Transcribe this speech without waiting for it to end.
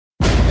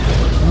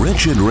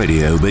Wretched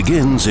Radio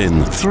begins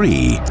in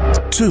 3,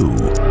 2,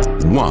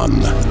 1.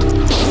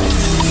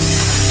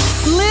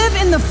 Live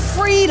in the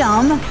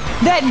freedom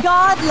that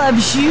God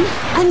loves you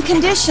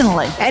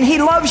unconditionally. And He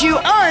loves you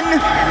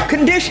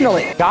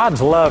unconditionally.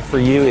 God's love for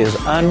you is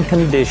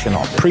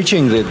unconditional.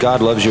 Preaching that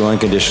God loves you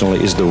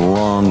unconditionally is the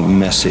wrong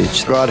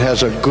message. God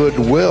has a good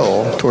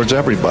will towards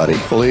everybody,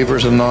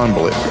 believers and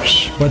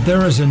non-believers. But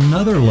there is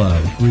another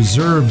love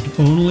reserved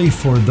only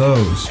for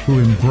those who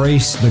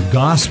embrace the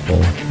gospel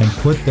and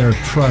put their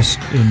trust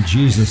in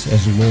Jesus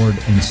as Lord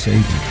and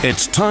Savior.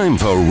 It's time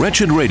for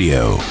Wretched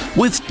Radio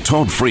with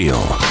Todd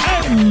Friel.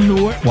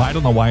 Well, I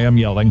don't know why I'm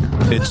yelling.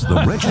 It's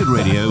the Wretched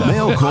Radio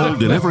mail call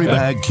delivery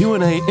bag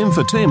Q&A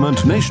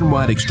infotainment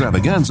nationwide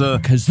extravaganza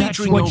Because that's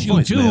featuring what your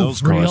you do,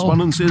 voicemails, Friel.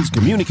 correspondences,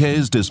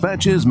 communiques,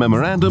 dispatches,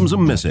 memorandums,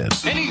 and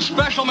missives. Any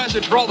special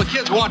message for all the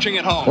kids watching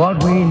at home?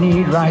 What we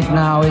need right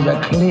now is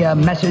a clear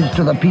message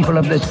to the people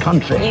of this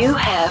country. You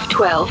have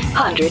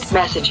 1,200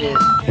 messages.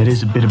 That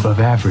is a bit above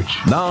average.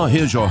 Now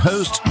here's your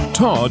host,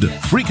 Todd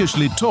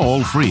Freakishly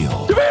Tall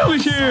Friel. The mail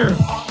is here.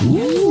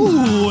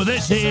 Ooh,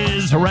 this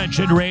is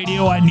Wretched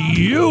Radio, and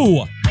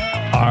you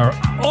are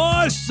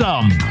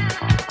awesome.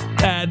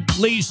 At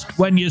least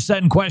when you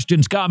send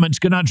questions, comments,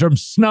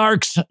 conundrums,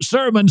 snarks,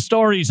 sermon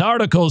stories,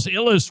 articles,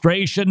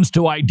 illustrations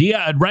to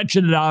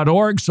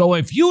idea@wretched.org. So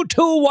if you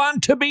too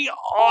want to be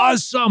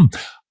awesome,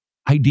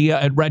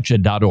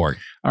 idea@wretched.org.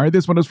 All right,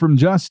 this one is from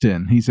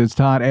Justin. He says,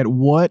 Todd, at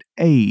what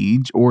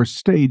age or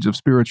stage of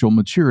spiritual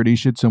maturity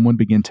should someone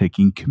begin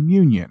taking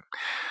communion?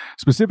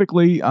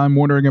 Specifically, I'm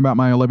wondering about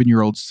my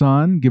 11-year-old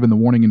son, given the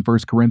warning in 1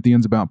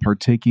 Corinthians about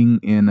partaking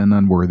in an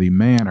unworthy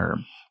manner.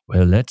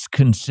 Well, let's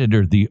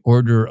consider the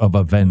order of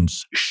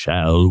events,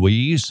 shall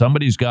we?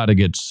 Somebody's got to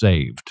get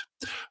saved.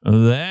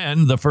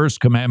 Then the first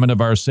commandment of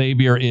our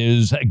Savior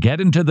is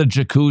get into the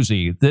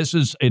jacuzzi.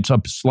 It's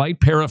a slight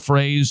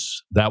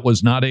paraphrase. That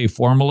was not a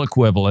formal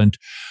equivalent,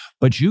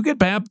 but you get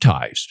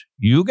baptized.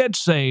 You get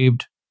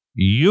saved.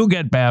 You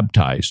get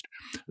baptized.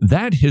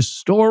 That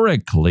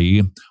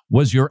historically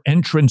was your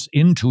entrance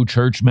into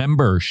church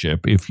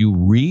membership. If you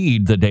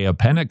read the day of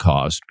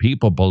Pentecost,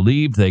 people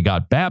believed they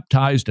got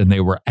baptized and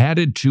they were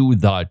added to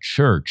the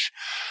church.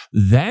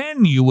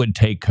 Then you would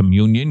take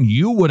communion.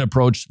 You would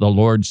approach the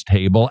Lord's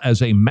table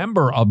as a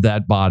member of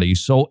that body.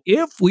 So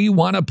if we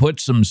want to put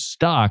some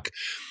stock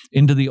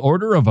into the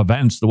order of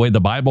events, the way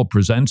the Bible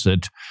presents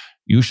it,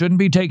 you shouldn't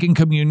be taking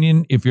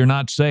communion if you're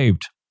not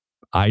saved.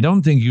 I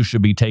don't think you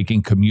should be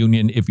taking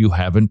communion if you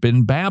haven't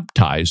been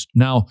baptized.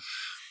 Now,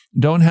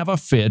 don't have a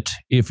fit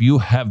if you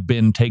have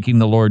been taking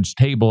the Lord's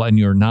table and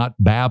you're not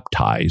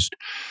baptized.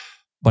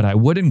 But I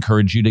would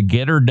encourage you to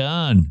get her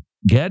done.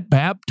 Get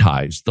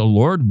baptized. The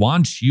Lord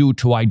wants you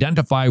to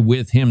identify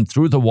with Him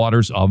through the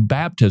waters of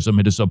baptism.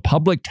 It is a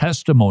public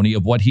testimony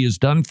of what He has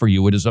done for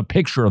you. It is a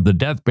picture of the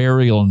death,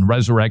 burial, and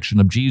resurrection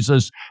of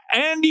Jesus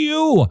and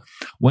you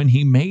when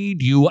He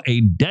made you a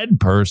dead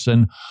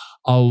person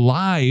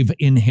alive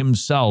in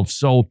Himself.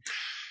 So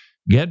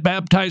get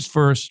baptized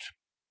first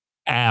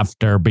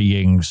after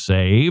being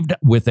saved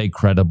with a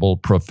credible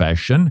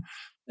profession,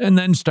 and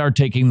then start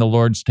taking the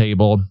Lord's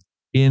table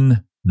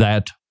in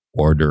that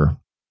order.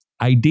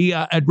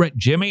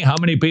 Jimmy, how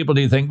many people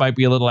do you think might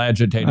be a little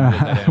agitated with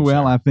that answer?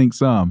 Well, I think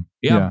some.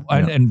 Yeah.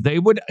 And they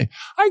would,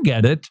 I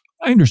get it.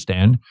 I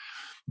understand.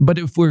 But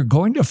if we're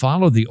going to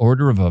follow the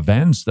order of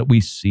events that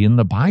we see in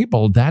the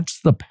Bible, that's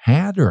the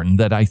pattern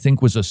that I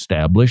think was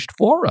established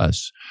for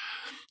us.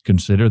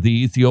 Consider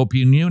the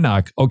Ethiopian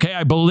eunuch. Okay,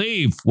 I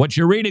believe what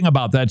you're reading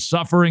about, that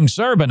suffering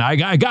servant.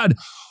 I got,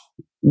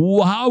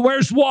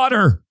 where's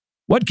water?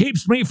 What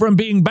keeps me from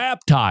being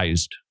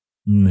baptized?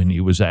 And then he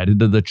was added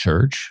to the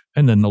church,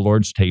 and then the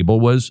Lord's table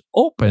was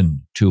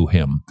open to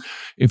him.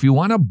 If you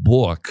want a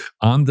book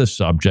on the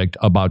subject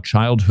about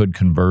childhood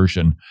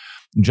conversion,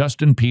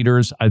 Justin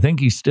Peters, I think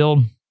he's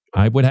still,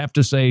 I would have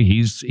to say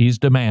he's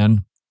the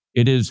man.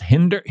 It is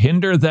hinder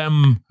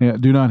them. Yeah,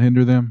 do not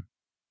hinder them.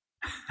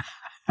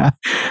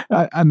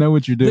 I know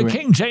what you're doing. The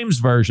King James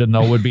Version,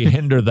 though, would be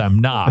hinder them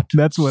not.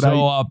 That's what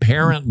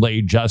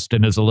apparently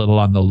Justin is a little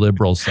on the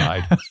liberal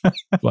side.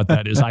 What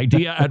that is,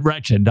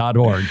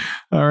 idea@wretched.org.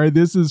 All right,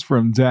 this is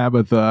from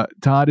Tabitha.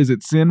 Todd, is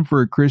it sin for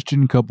a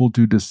Christian couple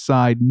to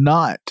decide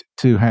not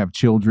to have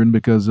children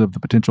because of the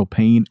potential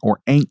pain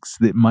or angst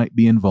that might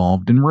be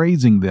involved in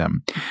raising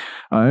them?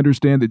 I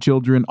understand that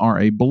children are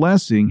a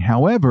blessing.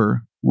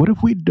 However, what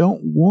if we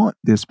don't want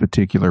this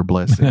particular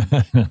blessing?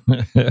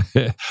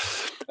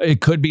 It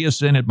could be a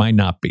sin. It might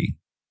not be.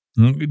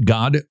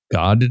 God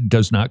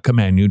does not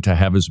command you to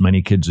have as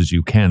many kids as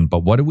you can.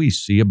 But what do we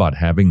see about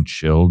having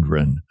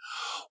children?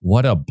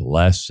 What a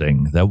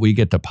blessing that we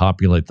get to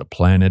populate the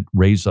planet,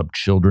 raise up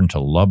children to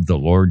love the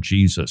Lord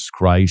Jesus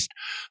Christ.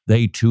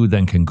 They too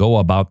then can go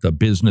about the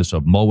business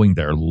of mowing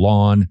their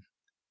lawn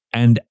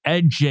and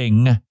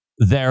edging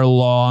their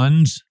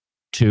lawns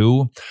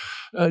too,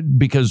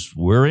 because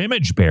we're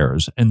image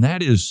bearers. And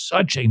that is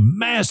such a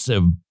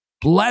massive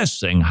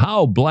blessing.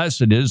 How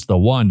blessed is the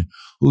one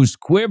whose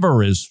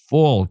quiver is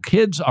full.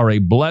 Kids are a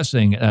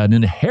blessing, an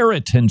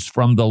inheritance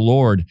from the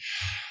Lord.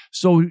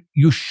 So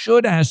you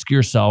should ask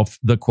yourself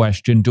the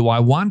question, do I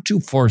want to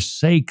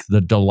forsake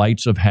the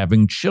delights of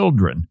having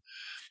children?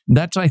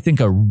 That's, I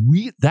think,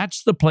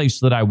 that's the place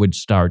that I would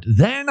start.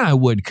 Then I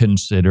would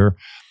consider,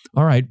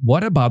 all right,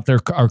 what about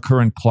our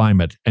current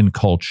climate and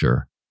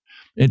culture?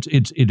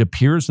 It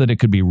appears that it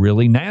could be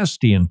really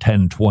nasty in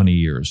 10, 20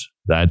 years.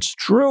 That's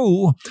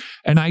true.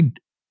 And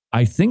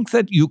I think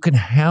that you can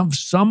have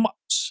some,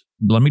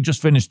 let me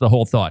just finish the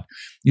whole thought.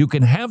 You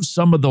can have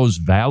some of those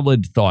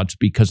valid thoughts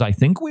because I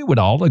think we would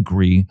all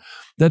agree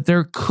that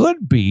there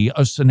could be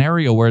a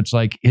scenario where it's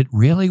like, it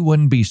really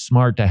wouldn't be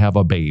smart to have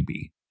a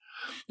baby.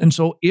 And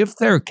so if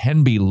there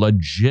can be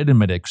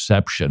legitimate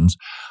exceptions,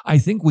 I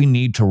think we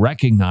need to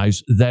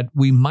recognize that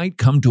we might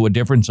come to a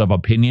difference of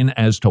opinion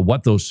as to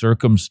what those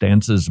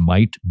circumstances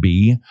might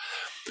be.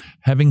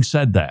 Having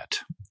said that,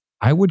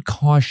 I would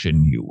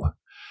caution you,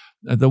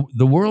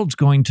 the world's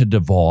going to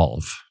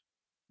devolve.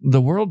 The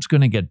world's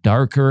going to get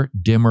darker,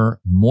 dimmer,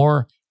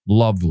 more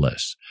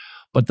loveless.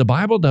 But the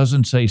Bible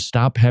doesn't say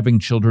stop having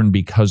children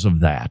because of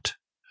that.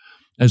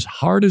 As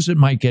hard as it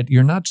might get,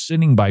 you're not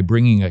sinning by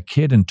bringing a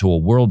kid into a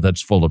world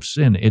that's full of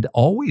sin. It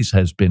always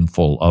has been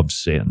full of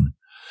sin.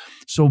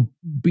 So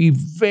be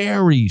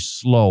very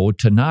slow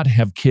to not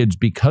have kids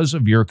because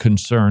of your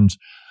concerns.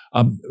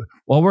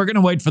 Well, we're going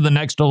to wait for the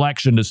next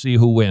election to see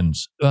who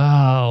wins.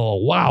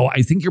 Oh, wow.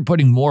 I think you're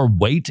putting more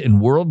weight in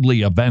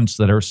worldly events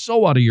that are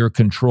so out of your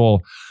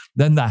control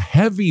than the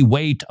heavy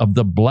weight of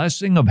the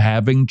blessing of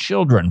having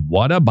children.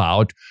 What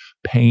about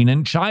pain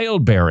in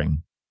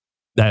childbearing?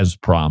 As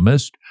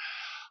promised,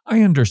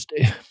 I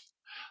understand.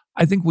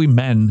 I think we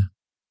men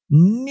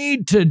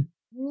need to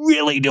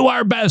really do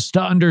our best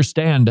to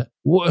understand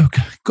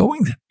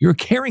you're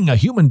carrying a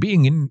human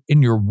being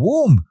in your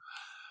womb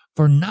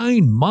for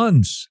 9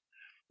 months.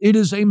 It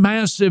is a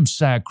massive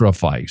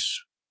sacrifice.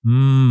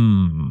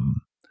 That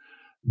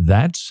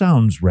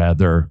sounds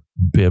rather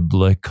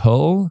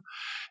biblical.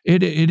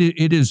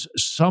 It is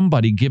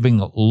somebody giving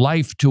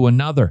life to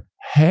another.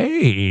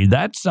 Hey,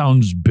 that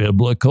sounds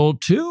biblical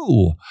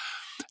too.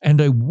 And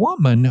a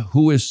woman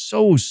who is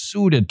so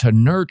suited to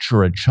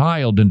nurture a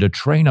child and to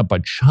train up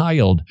a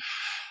child,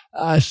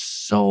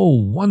 so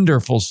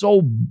wonderful,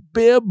 so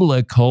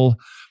biblical.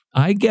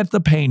 I get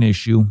the pain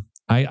issue.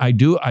 I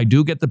do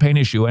get the pain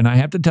issue. And I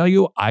have to tell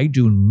you, I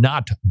do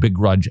not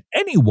begrudge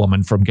any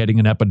woman from getting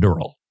an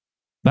epidural.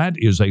 That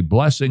is a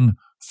blessing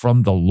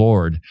from the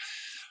Lord.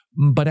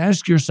 But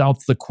ask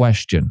yourself the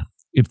question,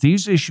 if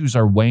these issues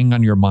are weighing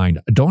on your mind,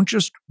 don't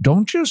just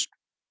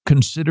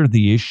consider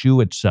the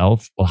issue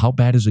itself. Well, how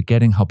bad is it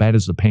getting? How bad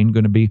is the pain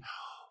going to be?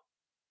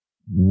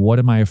 What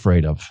am I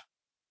afraid of?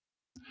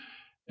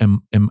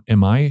 Am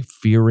I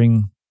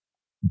fearing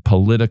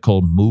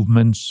political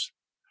movements?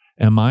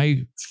 Am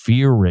I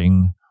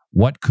fearing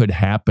what could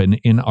happen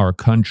in our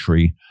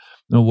country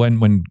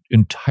when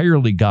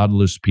entirely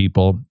godless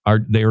people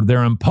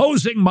they're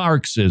imposing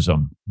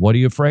Marxism? What are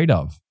you afraid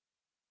of?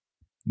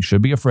 You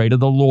should be afraid of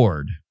the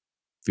Lord.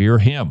 Fear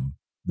Him.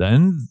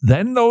 Then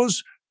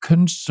those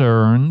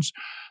concerns,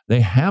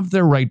 they have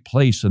their right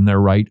place and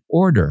their right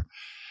order.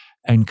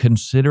 And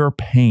consider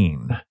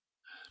pain.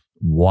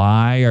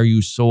 Why are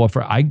you so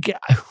afraid?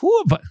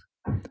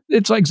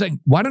 It's like saying,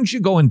 why don't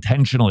you go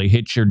intentionally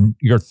hit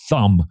your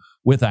thumb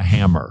with a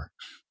hammer?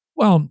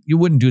 Well, you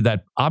wouldn't do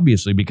that,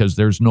 obviously, because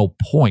there's no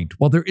point.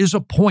 Well, there is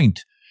a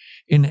point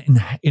in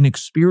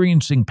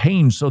experiencing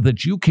pain so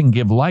that you can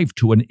give life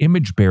to an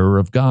image bearer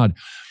of God.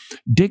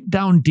 Dig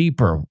down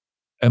deeper.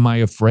 Am I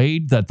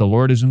afraid that the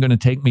Lord isn't going to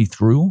take me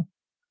through?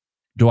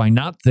 Do I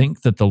not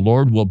think that the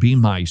Lord will be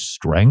my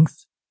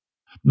strength?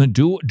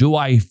 Do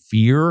I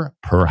fear,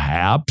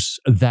 perhaps,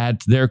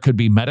 that there could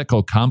be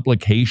medical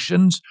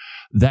complications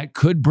that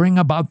could bring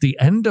about the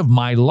end of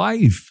my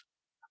life?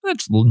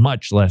 That's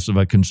much less of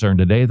a concern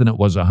today than it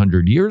was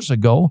 100 years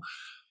ago.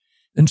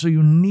 And so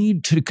you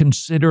need to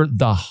consider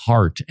the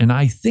heart. And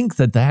I think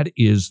that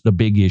is the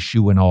big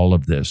issue in all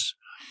of this.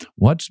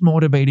 What's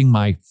motivating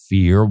my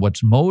fear?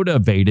 What's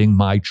motivating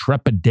my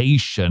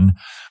trepidation?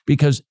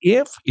 Because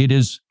if it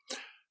is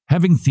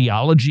having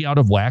theology out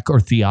of whack or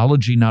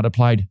theology not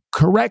applied,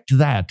 correct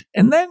that,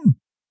 and then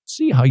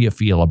see how you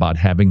feel about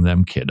having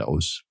them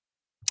kiddos.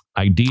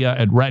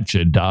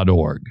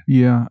 idea@wretched.org.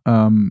 Yeah,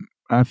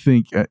 I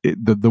think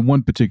the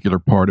one particular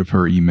part of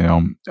her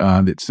email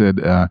that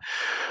said,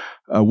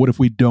 what if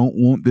we don't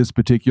want this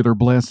particular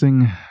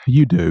blessing?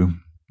 You do.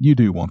 You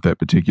do want that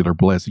particular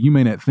blessing. You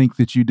may not think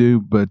that you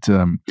do, but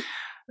though,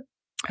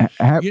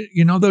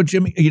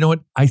 Jimmy, you know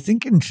what? I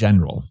think in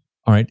general,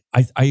 all right,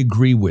 I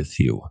agree with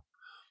you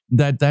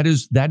that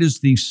is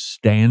the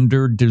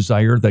standard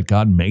desire that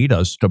God made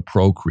us to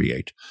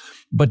procreate.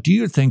 But do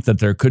you think that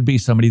there could be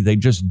somebody they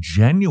just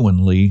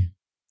genuinely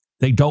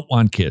they don't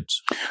want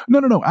kids?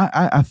 No.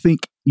 I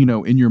think,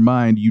 in your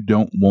mind, you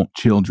don't want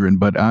children,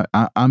 but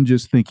I'm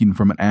just thinking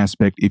from an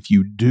aspect, if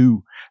you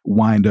do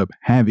wind up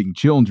having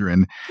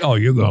children. Oh,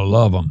 you're going to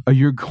love them.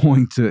 You're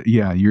going to,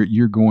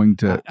 you're going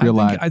to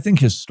realize. I think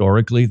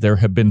historically there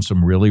have been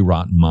some really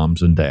rotten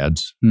moms and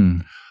dads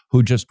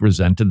who just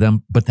resented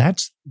them. But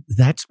that's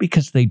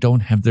because they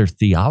don't have their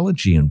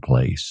theology in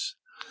place.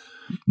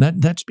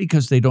 That's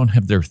because they don't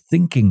have their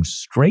thinking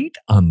straight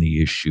on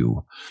the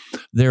issue.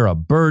 They're a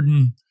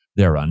burden.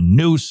 They're a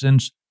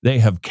nuisance. They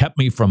have kept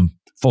me from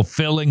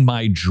fulfilling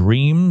my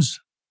dreams.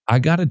 I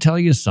got to tell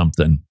you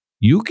something.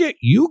 You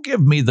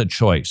give me the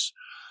choice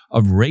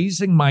of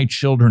raising my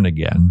children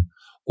again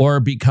or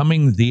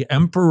becoming the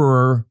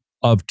emperor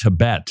of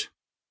Tibet.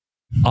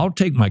 I'll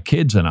take my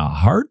kids in a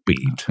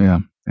heartbeat.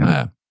 Yeah.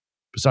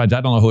 Besides,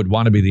 I don't know who would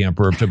want to be the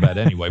emperor of Tibet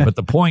anyway. But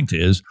the point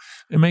is,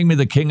 make me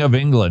the king of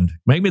England.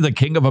 Make me the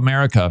king of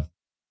America.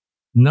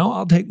 No,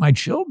 I'll take my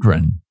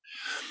children.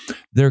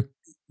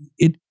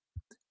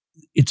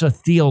 It's a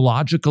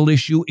theological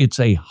issue. It's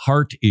a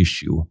heart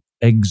issue.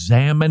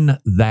 Examine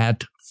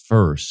that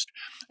first.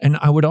 And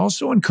I would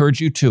also encourage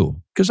you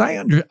too, because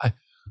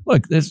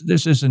look,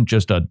 this isn't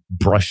just a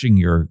brushing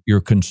your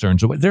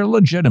concerns away. They're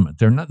legitimate.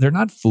 They're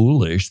not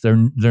foolish.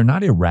 They're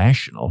not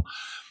irrational.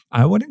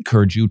 I would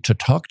encourage you to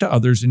talk to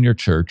others in your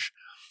church.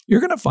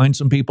 You're going to find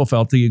some people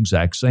felt the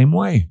exact same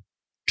way.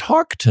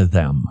 Talk to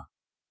them.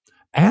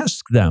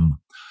 Ask them,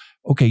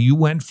 okay, you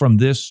went from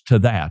this to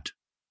that.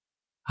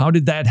 How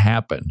did that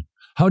happen?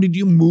 How did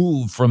you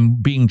move from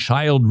being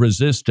child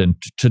resistant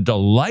to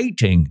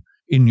delighting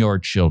in your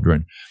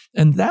children?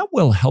 And that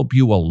will help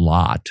you a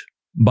lot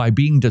by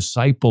being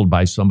discipled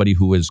by somebody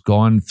who has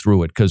gone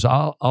through it. Because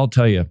I'll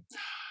tell you,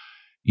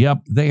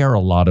 yep, they are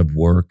a lot of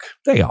work.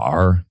 They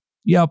are.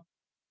 Yep.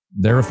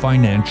 They're a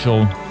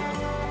financial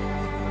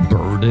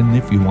burden,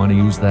 if you want to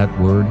use that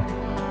word.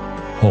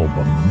 Oh,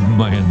 but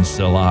man,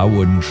 Scylla, I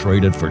wouldn't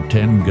trade it for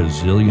 $10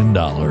 gazillion.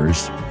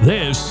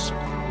 This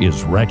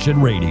is Wretched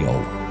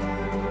Radio.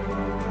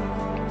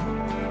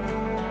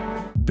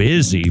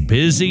 Busy.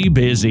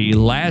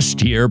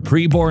 Last year,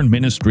 Preborn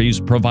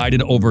Ministries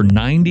provided over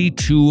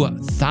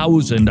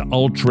 92,000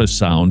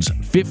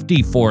 ultrasounds,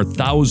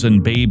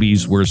 54,000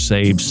 babies were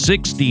saved,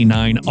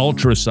 69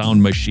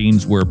 ultrasound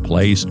machines were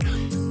placed,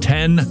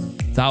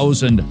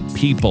 10,000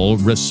 people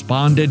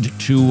responded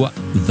to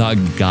the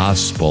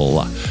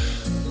gospel.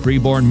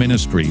 Preborn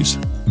Ministries,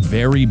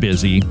 very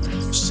busy,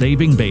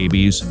 saving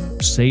babies,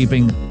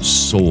 saving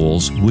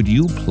souls. Would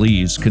you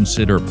please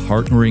consider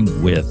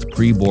partnering with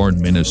Preborn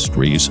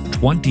Ministries?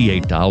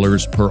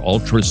 $28 per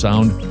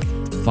ultrasound,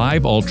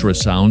 5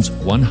 ultrasounds,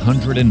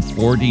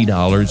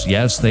 $140.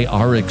 Yes, they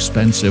are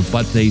expensive,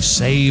 but they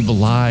save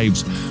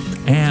lives.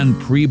 And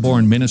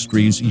Preborn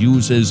Ministries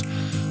uses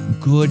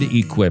good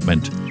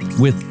equipment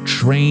with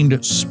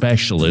trained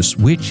specialists,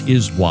 which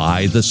is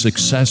why the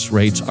success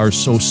rates are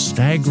so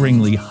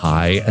staggeringly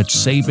high at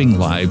saving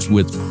lives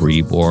with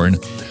Preborn.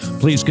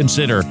 Please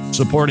consider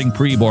supporting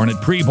Preborn at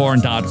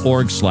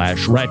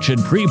preborn.org/wretched,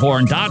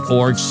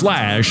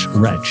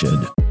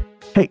 preborn.org/wretched.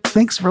 Hey,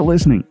 thanks for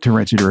listening to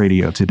Wretched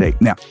Radio today.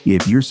 Now,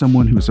 if you're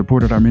someone who has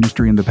supported our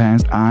ministry in the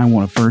past, I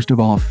want to first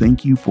of all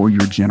thank you for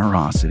your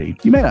generosity.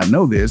 You may not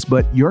know this,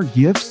 but your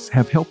gifts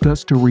have helped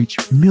us to reach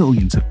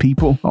millions of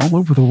people all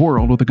over the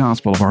world with the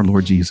gospel of our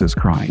Lord Jesus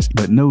Christ.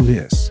 But know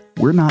this,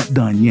 we're not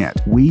done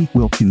yet. We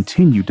will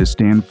continue to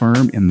stand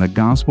firm in the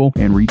gospel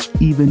and reach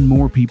even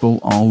more people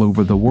all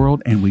over the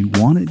world, and we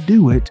want to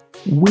do it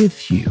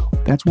with you.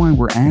 That's why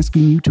we're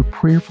asking you to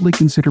prayerfully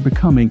consider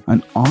becoming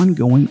an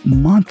ongoing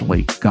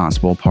monthly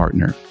gospel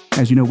partner.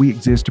 As you know, we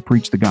exist to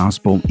preach the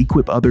gospel,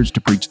 equip others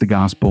to preach the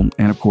gospel,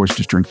 and of course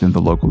to strengthen the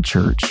local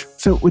church.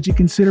 So would you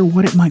consider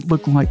what it might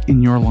look like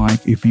in your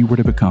life if you were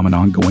to become an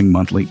ongoing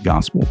monthly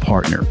gospel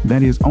partner?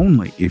 That is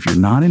only if you're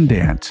not in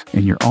debt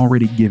and you're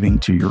already giving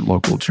to your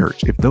local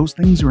church. If those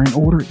things are in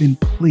order, then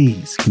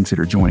please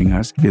consider joining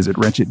us. Visit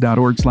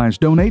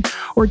wretched.org/donate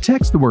or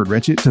text the word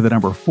wretched to the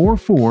number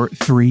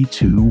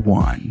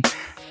 44321.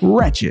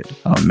 Wretched,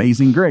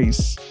 amazing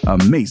grace,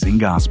 amazing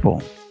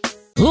gospel.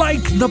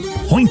 Like the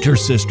Pointer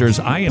Sisters,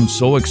 I am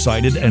so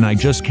excited and I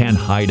just can't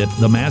hide it.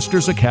 The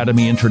Masters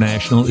Academy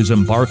International is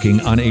embarking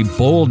on a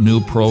bold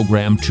new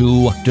program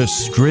to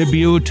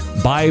distribute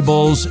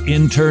Bibles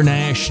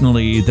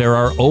internationally. There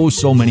are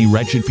so many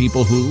wretched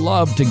people who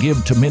love to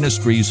give to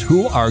ministries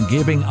who are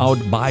giving out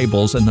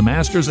Bibles, and the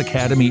Masters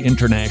Academy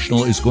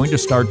International is going to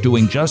start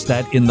doing just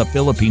that in the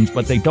Philippines,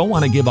 but they don't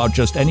want to give out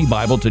just any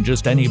Bible to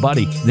just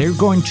anybody. They're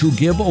going to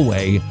give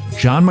away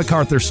John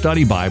MacArthur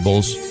study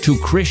Bibles to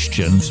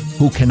Christians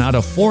who cannot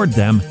afford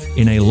them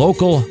in a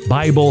local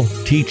Bible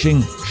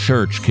teaching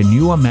church. Can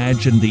you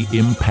imagine the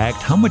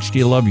impact? How much do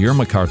you love your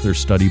MacArthur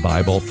study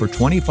Bible? For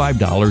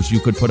 $25, you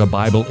could put a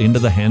Bible into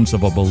the hands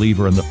of a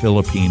believer in the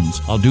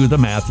Philippines. I'll do the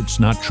math. It's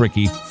not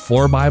tricky.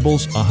 4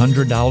 Bibles,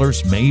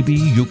 $100. Maybe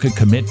you could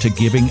commit to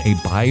giving a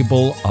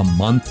Bible a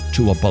month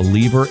to a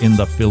believer in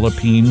the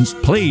Philippines.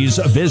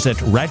 Please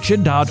visit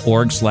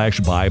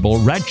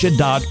wretched.org/Bible,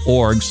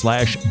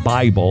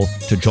 wretched.org/Bible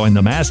to join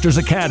the Masters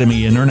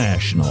Academy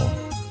International.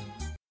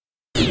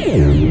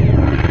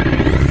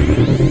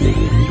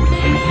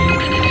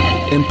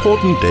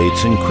 Important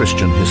dates in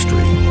Christian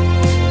history.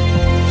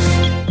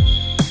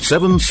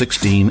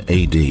 716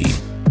 AD.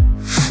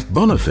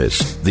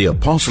 Boniface, the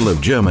Apostle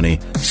of Germany,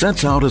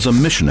 sets out as a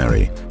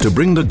missionary to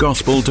bring the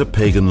gospel to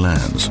pagan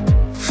lands.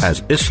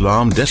 As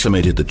Islam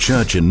decimated the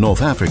church in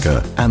North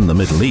Africa and the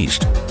Middle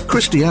East,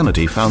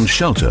 Christianity found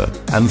shelter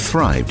and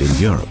thrived in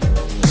Europe.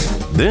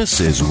 This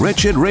is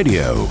Wretched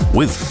Radio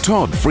with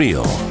Todd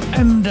Friel.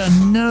 And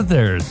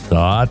another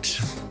thought.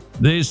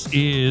 This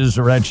is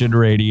Wretched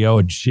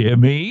Radio,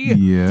 Jimmy.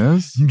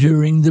 Yes.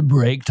 During the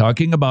break,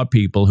 talking about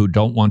people who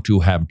don't want to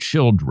have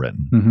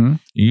children. Mm-hmm.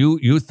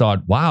 You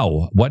thought,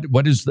 wow,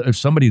 what is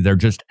somebody? They're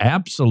just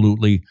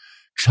absolutely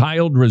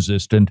child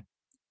resistant.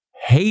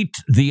 Hate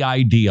the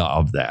idea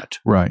of that.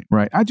 Right.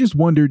 I just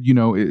wondered,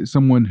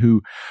 someone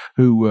who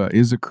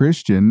is a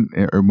Christian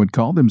or would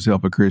call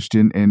themselves a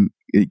Christian, and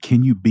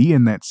can you be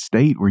in that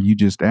state where you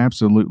just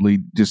absolutely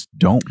just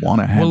don't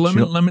want to have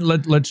children?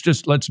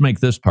 Let's make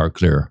this part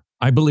clear.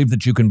 I believe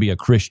that you can be a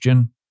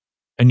Christian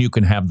and you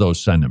can have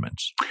those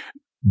sentiments,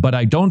 but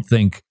I don't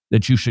think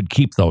that you should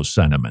keep those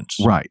sentiments.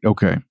 Right.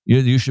 Okay.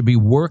 You should be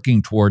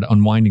working toward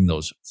unwinding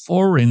those.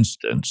 For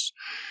instance,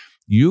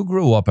 you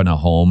grew up in a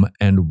home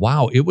and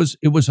wow, it was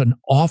an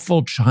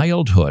awful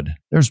childhood.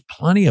 There's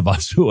plenty of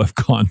us who have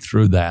gone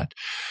through that.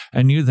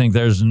 And you think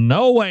there's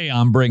no way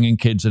I'm bringing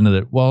kids into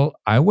that. Well,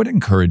 I would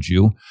encourage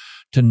you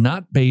to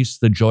not base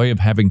the joy of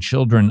having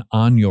children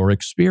on your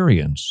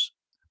experience.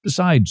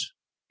 Besides,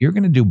 you're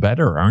going to do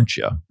better, aren't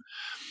you?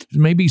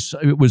 Maybe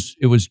it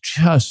was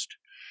just,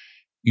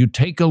 you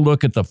take a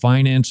look at the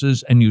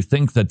finances and you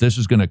think that this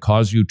is going to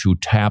cause you to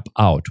tap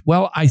out.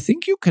 Well, I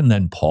think you can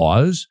then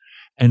pause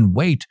and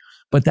wait,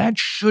 but that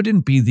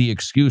shouldn't be the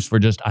excuse for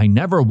just, I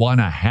never want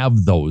to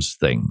have those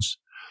things.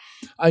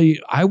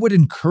 I would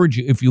encourage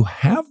you, if you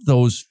have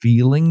those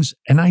feelings,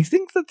 and I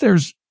think that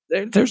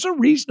there's a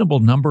reasonable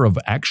number of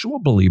actual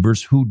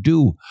believers who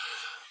do,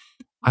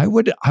 I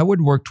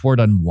would work toward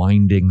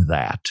unwinding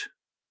that.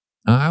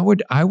 I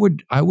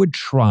would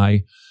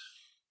try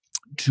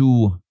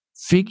to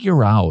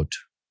figure out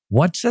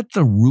what's at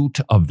the root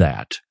of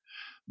that,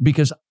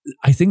 because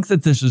I think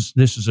that this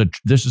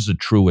is a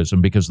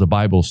truism, because the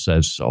Bible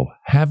says so.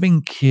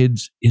 Having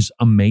kids is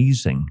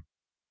amazing.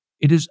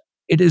 It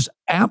is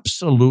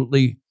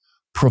absolutely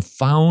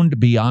profound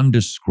beyond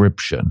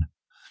description.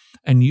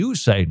 And you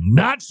say,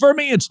 not for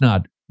me, it's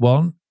not.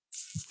 Well,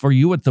 for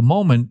you at the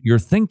moment, your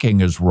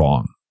thinking is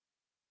wrong.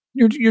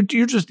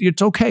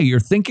 It's okay. Your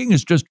thinking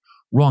is just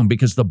wrong,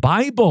 because the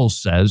Bible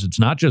says, it's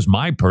not just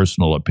my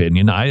personal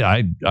opinion.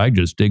 I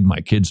just dig my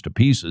kids to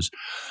pieces.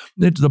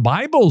 The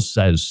Bible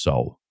says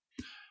so.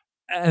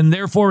 And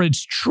therefore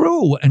it's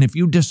true. And if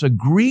you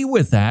disagree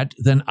with that,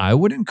 then I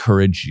would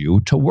encourage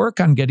you to work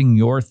on getting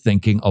your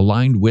thinking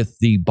aligned with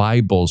the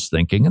Bible's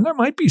thinking. And there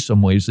might be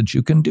some ways that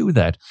you can do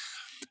that.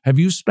 Have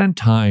you spent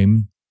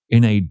time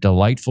in a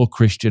delightful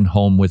Christian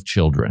home with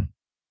children?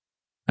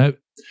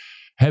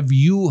 Have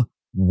you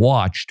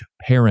watched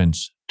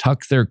parents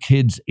tuck their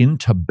kids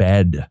into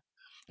bed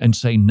and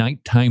say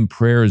nighttime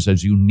prayers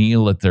as you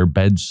kneel at their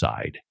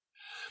bedside?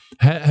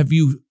 Have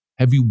you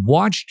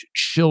watched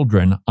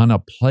children on a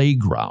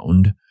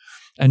playground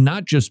and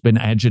not just been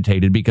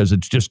agitated because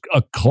it's just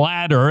a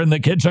clatter and the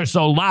kids are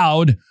so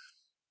loud,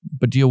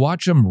 but do you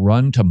watch them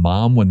run to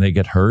mom when they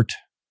get hurt?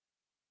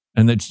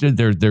 And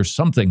there's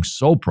something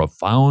so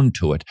profound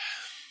to it.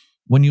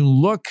 When you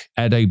look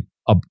at a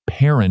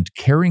parent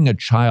carrying a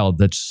child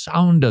that's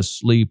sound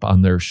asleep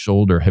on their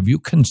shoulder, have you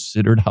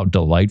considered how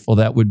delightful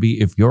that would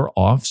be if your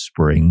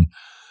offspring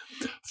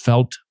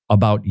felt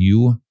about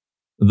you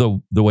the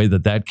way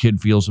that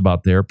kid feels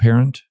about their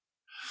parent?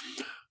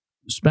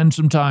 Spend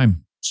some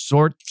time,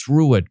 sort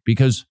through it,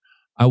 because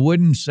I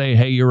wouldn't say,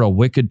 hey, you're a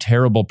wicked,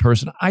 terrible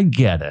person. I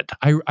get it.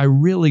 I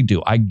really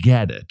do. I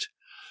get it.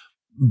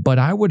 But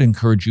I would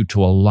encourage you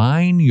to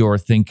align your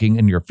thinking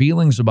and your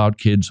feelings about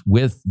kids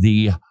with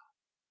the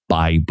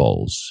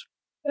Bibles,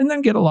 and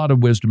then get a lot of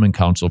wisdom and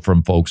counsel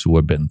from folks who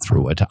have been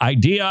through it.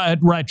 Idea at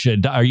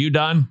Wretched. Are you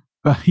done?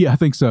 Yeah, I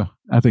think so.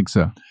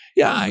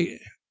 Yeah,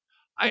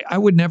 I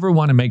would never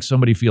want to make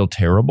somebody feel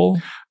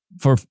terrible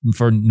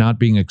for not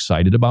being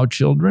excited about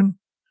children,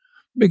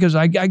 because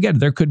I get it.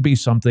 There could be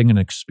something, an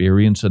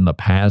experience in the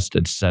past,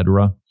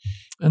 etc.,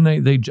 and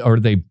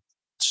they've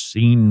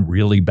seen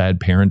really bad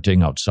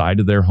parenting outside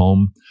of their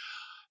home.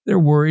 They're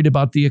worried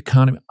about the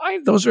economy.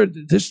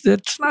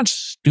 That's not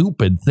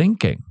stupid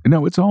thinking.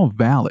 No, it's all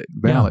valid.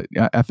 Yeah.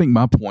 I think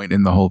my point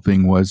in the whole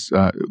thing was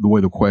the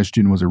way the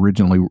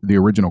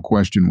original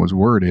question was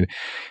worded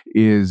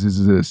is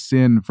it a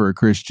sin for a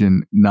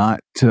Christian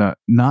not to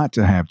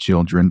have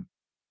children,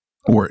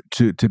 or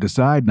to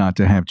decide not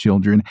to have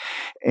children?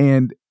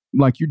 And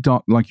like you're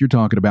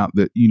talking about,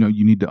 that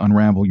you need to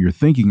unravel your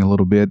thinking a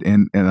little bit,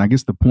 and I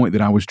guess the point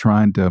that I was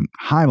trying to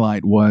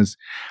highlight was,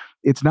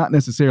 it's not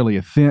necessarily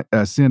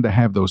a sin to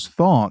have those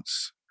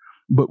thoughts,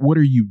 but what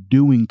are you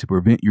doing to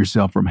prevent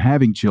yourself from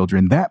having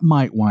children? That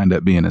might wind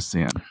up being a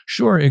sin.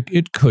 Sure,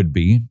 it could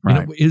be.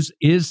 Right.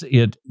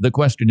 The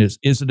question is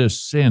it a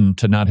sin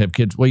to not have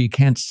kids? Well, you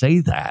can't say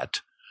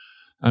that.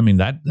 I mean,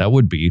 that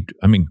would be,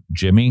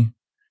 Jimmy,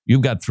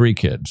 you've got 3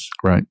 kids.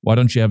 Right. Why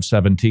don't you have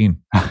 17?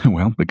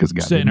 Well, because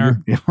God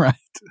sinner. Yeah, right.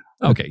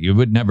 Okay, you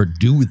would never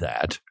do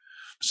that.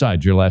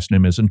 Besides, your last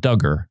name isn't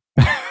Duggar.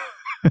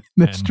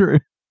 That's true.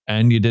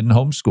 And you didn't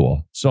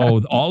homeschool.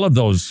 So all of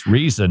those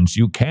reasons,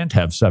 you can't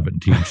have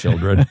 17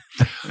 children.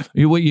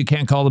 You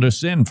can't call it a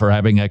sin for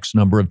having X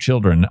number of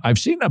children. I've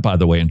seen that, by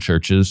the way, in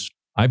churches.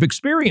 I've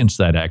experienced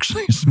that,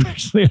 actually,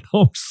 especially at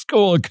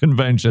homeschool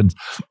conventions.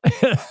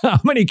 How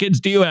many kids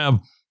do you have?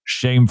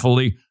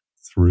 Shamefully,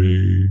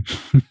 3.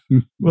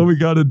 Well, we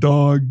got a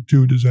dog,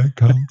 2. Does that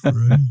count for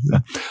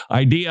anything?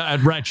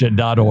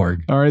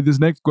 idea@wretched.org. All right, this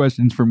next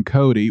question is from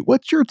Cody.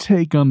 What's your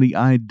take on the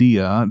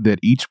idea that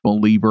each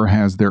believer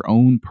has their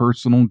own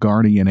personal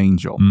guardian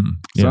angel?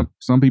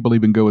 Some people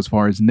even go as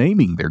far as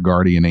naming their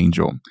guardian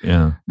angel.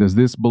 Yeah. Does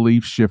this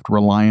belief shift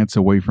reliance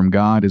away from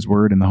God, His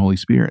Word, and the Holy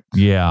Spirit?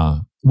 Yeah.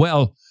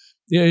 Well,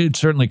 it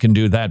certainly can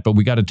do that, but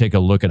we got to take a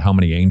look at how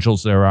many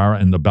angels there are.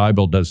 And the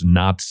Bible does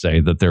not say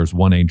that there's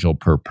one angel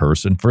per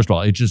person. First of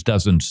all, it just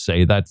doesn't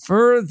say that.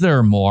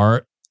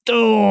 Furthermore,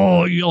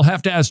 you'll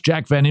have to ask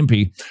Jack Van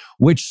Impe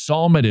which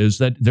psalm it is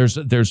that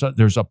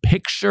there's a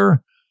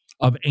picture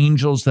of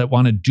angels that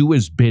want to do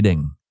his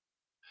bidding.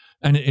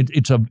 And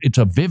it's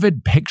a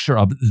vivid picture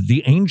of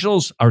the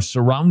angels are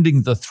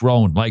surrounding the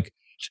throne. Like,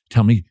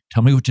 tell me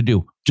what to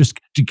do.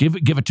 Just to give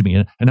it to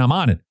me, and I'm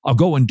on it. I'll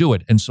go and do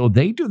it. And so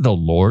they do the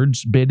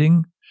Lord's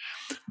bidding.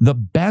 The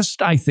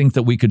best I think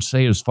that we could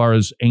say as far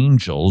as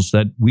angels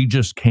that we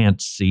just can't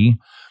see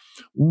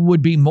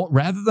would be more,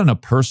 rather than a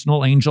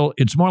personal angel,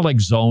 it's more like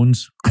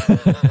zones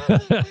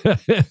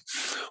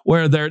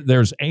where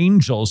there's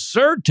angels.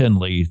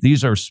 Certainly,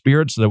 these are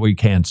spirits that we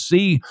can't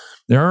see.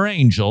 There are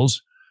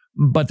angels,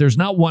 but there's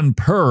not one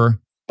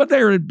per, but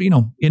they're,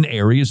 in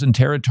areas and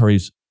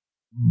territories.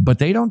 But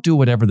they don't do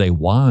whatever they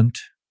want.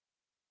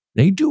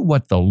 They do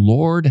what the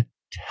Lord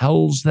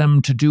tells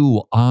them to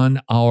do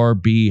on our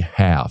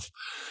behalf.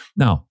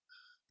 Now,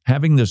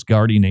 having this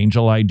guardian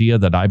angel idea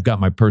that I've got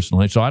my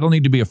personal angel, so I don't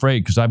need to be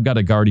afraid because I've got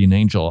a guardian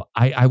angel.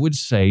 I would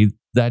say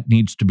that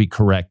needs to be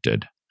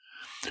corrected.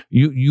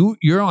 You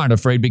aren't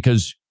afraid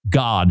because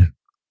God,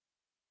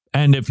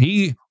 and if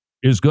He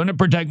is going to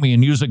protect me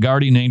and use a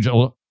guardian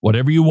angel,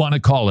 whatever you want to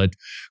call it,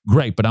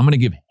 great. But I'm going to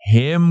give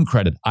Him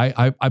credit.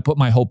 I put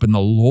my hope in the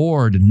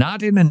Lord,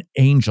 not in an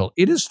angel.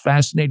 It is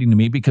fascinating to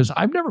me because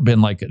I've never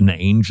been like an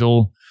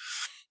angel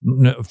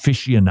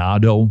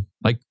aficionado.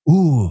 Like,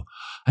 ooh,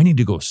 I need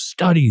to go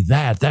study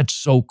that. That's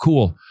so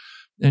cool.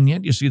 And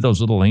yet you see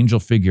those little angel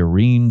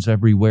figurines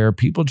everywhere.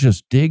 People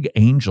just dig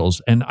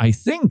angels. And I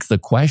think the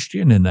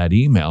question in that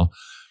email,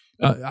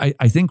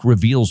 I think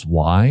reveals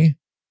why.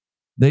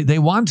 They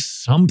want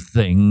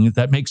something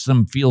that makes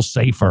them feel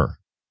safer.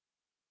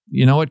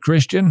 You know what,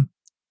 Christian?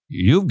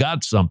 You've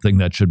got something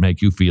that should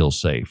make you feel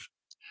safe.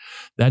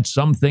 That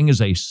something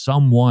is a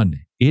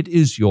someone. It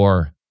is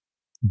your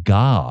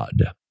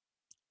God.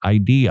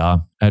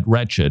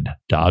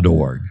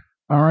 idea@wretched.org.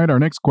 All right, our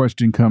next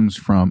question comes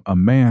from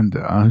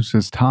Amanda, who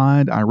says,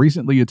 Todd, I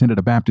recently attended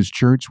a Baptist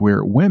church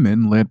where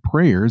women led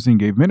prayers and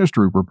gave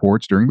ministry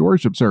reports during the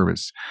worship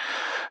service.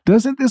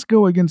 Doesn't this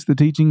go against the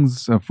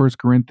teachings of 1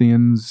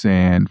 Corinthians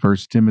and 1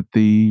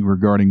 Timothy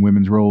regarding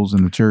women's roles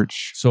in the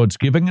church? So it's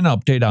giving an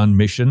update on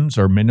missions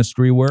or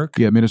ministry work?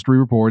 Yeah, ministry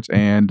reports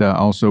and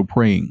also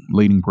praying,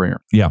 leading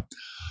prayer. Yeah.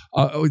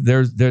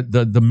 There's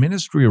the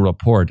ministry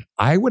report.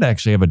 I would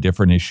actually have a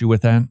different issue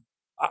with that.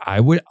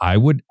 I'm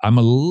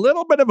a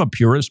little bit of a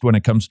purist when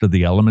it comes to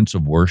the elements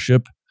of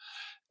worship,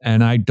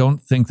 and I don't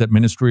think that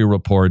ministry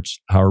reports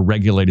are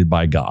regulated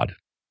by God.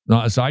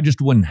 So I just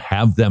wouldn't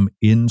have them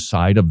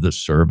inside of the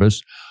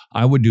service.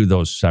 I would do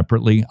those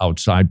separately,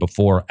 outside,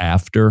 before,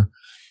 after,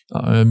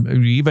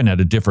 even at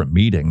a different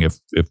meeting if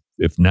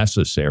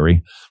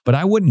necessary. But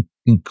I wouldn't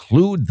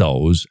include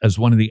those as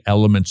one of the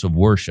elements of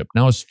worship.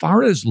 Now, as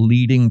far as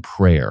leading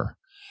prayer,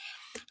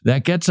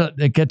 that gets a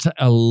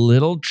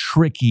little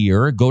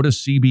trickier. Go to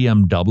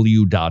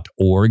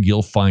cbmw.org.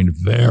 You'll find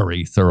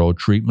very thorough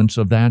treatments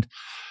of that.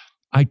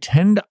 I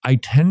tend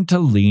to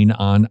lean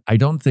on, I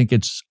don't think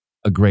it's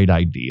a great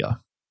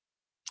idea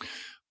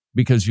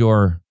because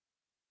you're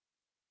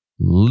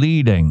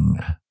leading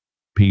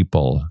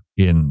people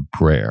in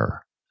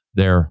prayer.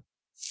 They're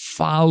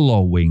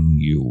following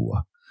you.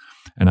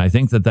 And I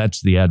think that that's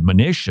the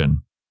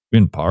admonition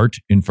in part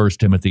in 1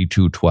 Timothy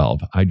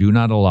 2:12. I do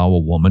not allow a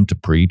woman to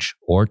preach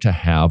or to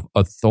have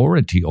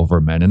authority over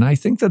men. And I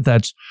think that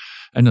that's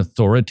an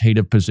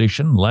authoritative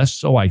position, less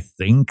so, I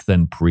think,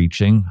 than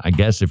preaching, I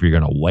guess, if you're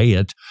going to weigh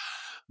it.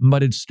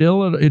 But it's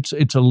still,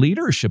 it's a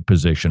leadership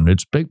position.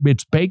 It's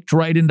baked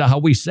right into how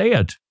we say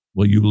it.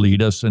 Will you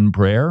lead us in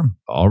prayer?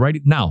 All right.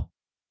 Now,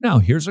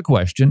 here's a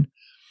question.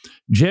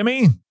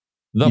 Jimmy,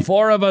 the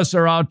four of us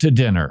are out to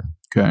dinner.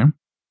 Okay.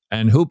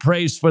 And who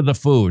prays for the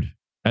food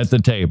at the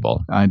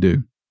table? I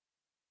do.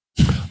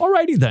 All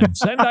righty then.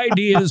 Send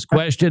ideas,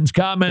 questions,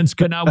 comments,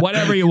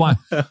 whatever you want.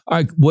 All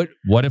right.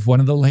 What if one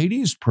of the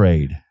ladies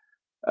prayed?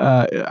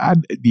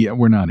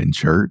 We're not in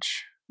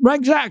church. Right,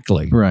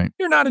 exactly. Right.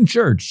 You're not in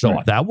church. So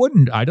that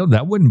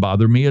wouldn't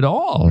bother me at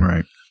all.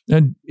 Right.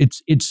 And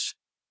it's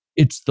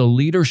It's the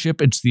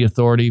leadership, it's the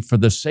authority for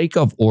the sake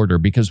of order,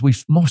 because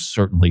we've most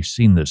certainly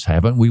seen this,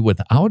 haven't we?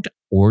 Without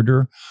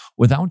order,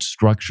 without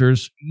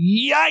structures,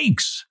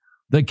 yikes,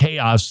 the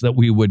chaos that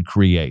we would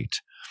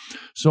create.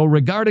 So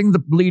regarding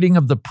the leading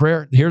of the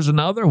prayer, here's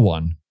another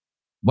one.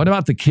 What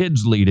about the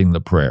kids leading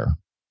the prayer?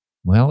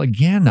 Well,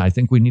 again, I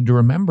think we need to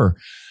remember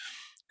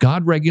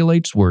God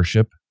regulates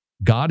worship.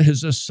 God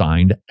has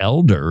assigned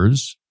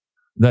elders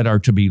that are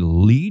to be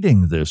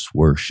leading this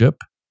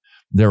worship.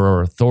 There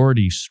are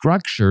authority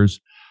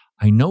structures.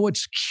 I know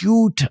it's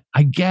cute.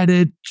 I get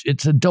it.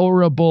 It's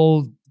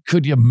adorable.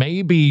 Could you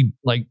maybe,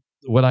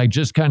 would I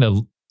just kind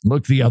of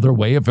look the other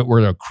way if it were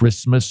a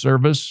Christmas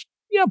service?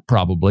 Yeah,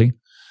 probably.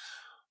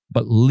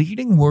 But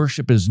leading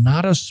worship is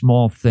not a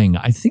small thing.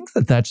 I think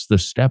that that's the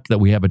step that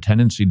we have a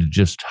tendency to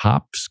just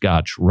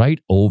hopscotch right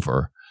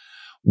over.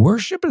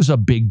 Worship is a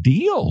big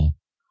deal.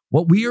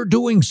 What we are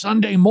doing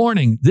Sunday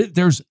morning,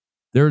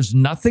 there's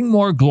nothing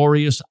more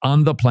glorious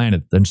on the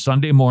planet than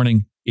Sunday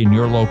morning in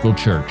your local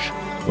church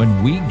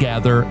when we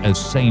gather as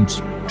saints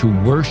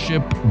to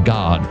worship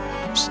God.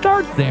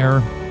 Start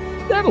there.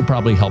 That'll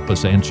probably help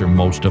us answer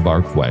most of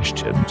our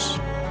questions.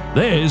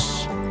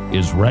 This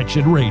is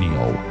Wretched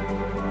Radio.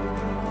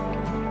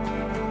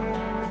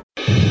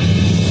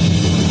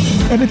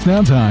 And it's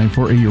now time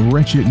for a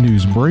Wretched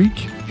News Break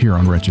here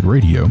on Wretched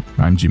Radio.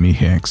 I'm Jimmy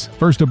Hicks.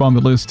 First up on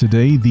the list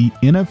today, the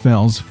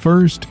NFL's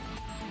first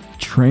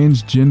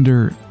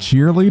transgender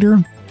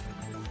cheerleader.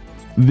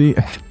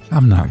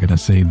 I'm not going to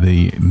say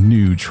the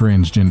new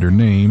transgender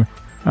name.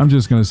 I'm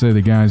just going to say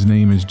the guy's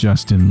name is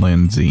Justin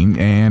Lindsay,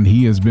 and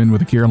he has been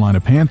with the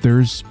Carolina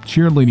Panthers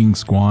cheerleading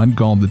squad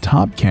called the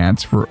Top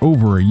Cats for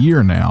over a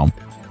year now.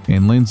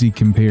 And Lindsay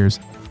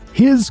compares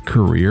his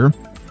career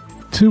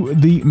to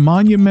the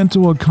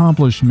monumental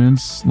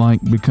accomplishments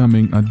like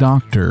becoming a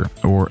doctor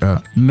or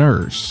a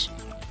nurse.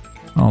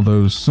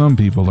 Although some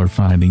people are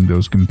finding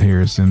those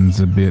comparisons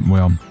a bit,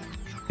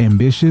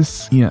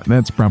 ambitious? Yeah,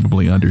 that's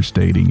probably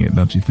understating it,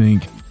 don't you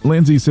think?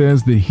 Lindsay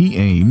says that he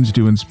aims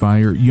to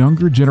inspire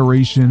younger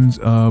generations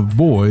of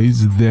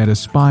boys that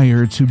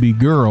aspire to be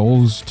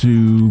girls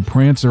to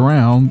prance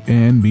around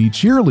and be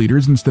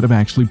cheerleaders instead of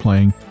actually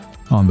playing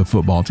on the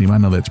football team. I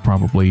know that's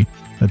probably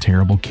a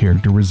terrible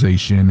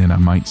characterization and I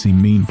might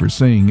seem mean for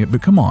saying it,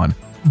 but come on.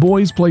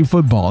 Boys play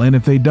football, and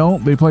if they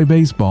don't, they play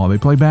baseball, they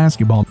play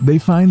basketball. They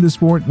find the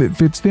sport that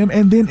fits them,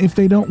 and then if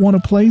they don't want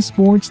to play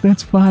sports,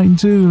 that's fine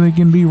too. They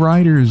can be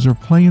writers or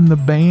play in the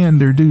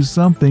band or do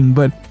something,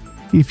 but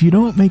if you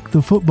don't make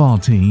the football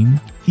team,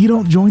 you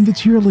don't join the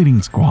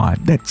cheerleading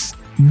squad. That's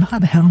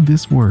not how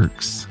this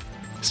works.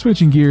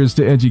 Switching gears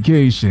to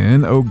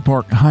education, Oak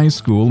Park High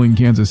School in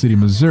Kansas City,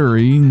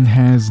 Missouri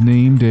has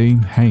named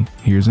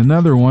here's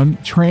another one,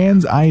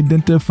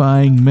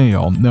 trans-identifying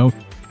male.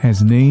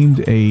 Has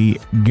named a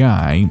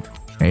guy,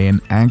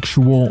 an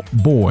actual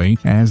boy,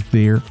 as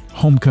their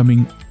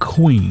homecoming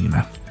queen.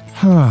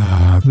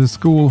 The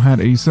school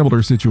had a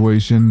similar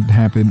situation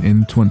happen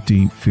in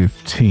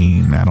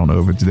 2015. I don't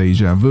know if it's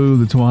deja vu,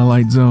 the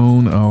Twilight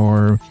Zone,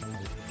 or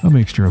a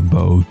mixture of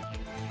both.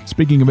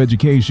 Speaking of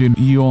education,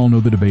 you all know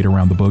the debate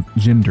around the book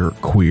Gender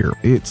Queer.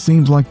 It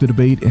seems like the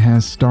debate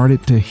has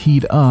started to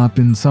heat up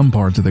in some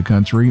parts of the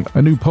country.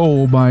 A new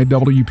poll by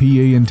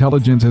WPA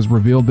Intelligence has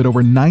revealed that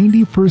over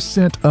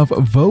 90% of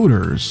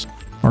voters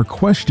are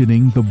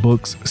questioning the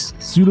book's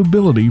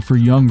suitability for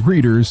young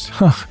readers.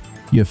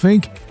 You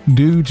think?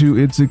 Due to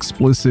its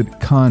explicit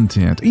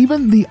content.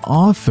 Even the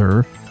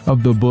author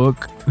of the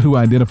book, who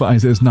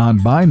identifies as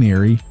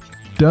non-binary,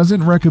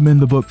 doesn't recommend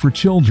the book for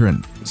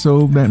children.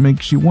 So that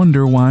makes you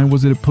wonder, why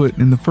was it put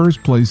in the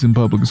first place in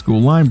public school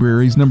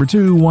libraries? Number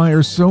two, why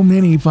are so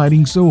many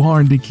fighting so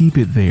hard to keep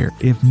it there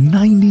if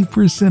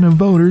 90% of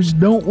voters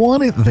don't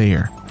want it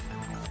there?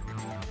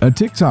 A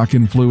TikTok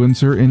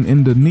influencer in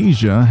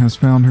Indonesia has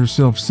found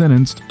herself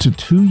sentenced to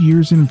 2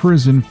 years in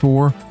prison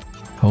for,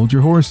 hold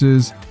your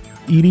horses,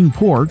 eating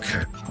pork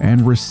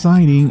and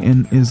reciting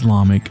an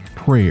Islamic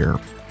prayer.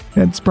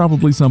 That's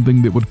probably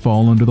something that would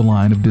fall under the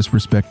line of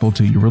disrespectful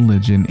to your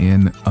religion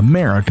in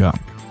America.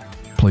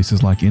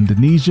 Places like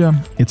Indonesia,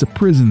 it's a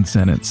prison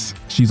sentence.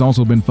 She's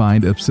also been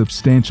fined a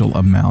substantial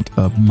amount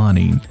of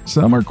money.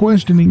 Some are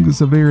questioning the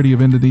severity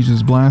of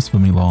Indonesia's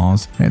blasphemy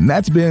laws. And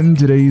that's been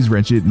today's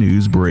Wretched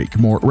News Break.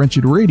 More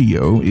Wretched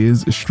Radio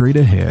is straight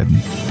ahead.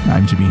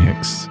 I'm Jimmy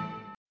Hicks.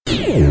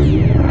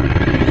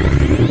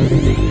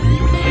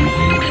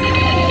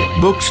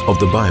 Books of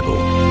the Bible.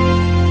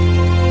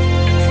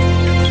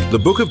 The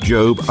book of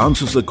Job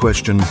answers the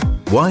question,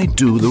 why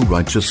do the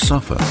righteous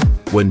suffer?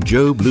 When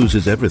Job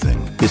loses everything,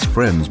 his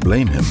friends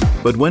blame him.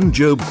 But when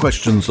Job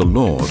questions the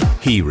Lord,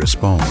 he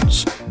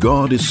responds,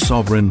 God is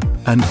sovereign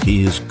and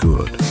he is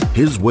good.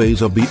 His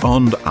ways are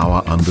beyond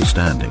our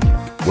understanding.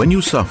 When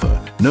you suffer,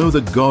 know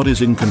that God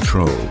is in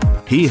control.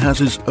 He has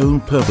his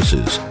own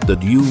purposes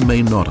that you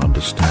may not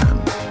understand.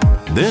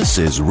 This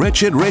is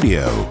Wretched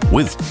Radio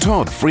with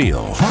Todd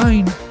Friel.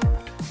 Fine.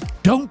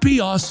 Don't be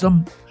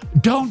awesome.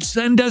 Don't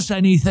send us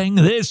anything.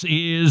 This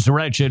is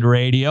Wretched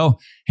Radio.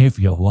 If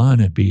you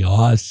want to be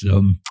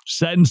awesome,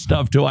 send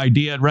stuff to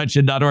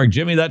idea@wretched.org.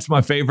 Jimmy, that's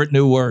my favorite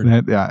new word.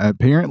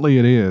 Apparently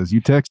it is.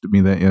 You texted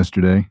me that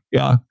yesterday.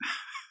 Yeah.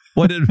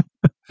 What did...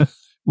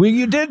 Well,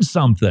 you did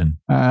something.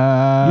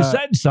 You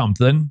said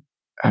something.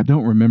 I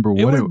don't remember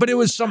what but it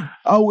was some...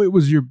 Oh, it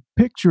was your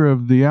picture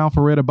of the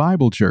Alpharetta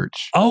Bible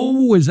Church.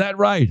 Oh, is that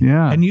right?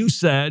 Yeah. And you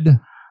said...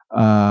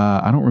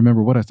 I don't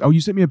remember what I said. Oh,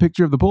 you sent me a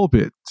picture of the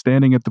pulpit,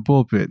 standing at the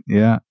pulpit.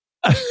 Yeah.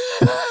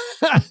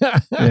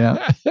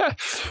 Yeah.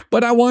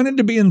 But I wanted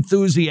to be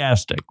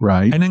enthusiastic.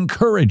 Right. And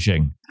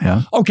encouraging.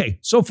 Yeah. Okay,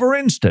 so for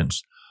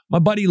instance, my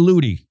buddy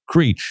Ludi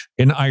Creech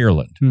in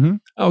Ireland. Mm-hmm.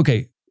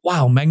 Okay,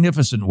 wow,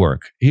 magnificent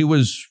work. He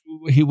was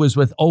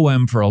with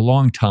OM for a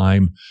long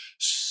time,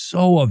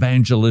 so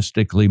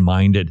evangelistically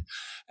minded.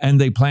 And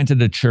they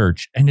planted a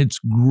church, and it's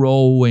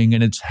growing,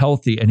 and it's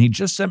healthy. And he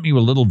just sent me a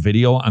little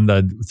video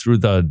through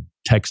the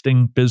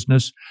texting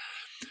business.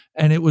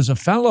 And it was a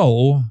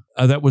fellow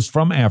that was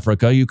from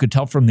Africa. You could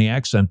tell from the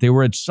accent. They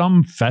were at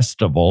some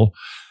festival,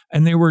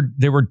 and they were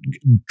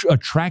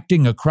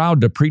attracting a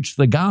crowd to preach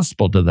the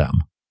gospel to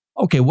them.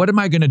 Okay, what am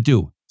I going to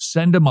do?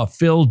 Send him a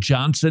Phil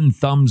Johnson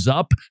thumbs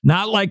up?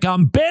 Not like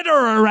I'm bitter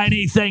or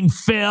anything,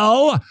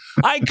 Phil.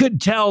 I could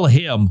tell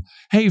him,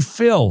 hey,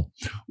 Phil,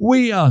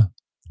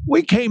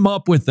 we came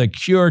up with the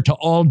cure to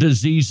all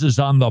diseases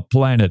on the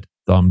planet.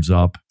 Thumbs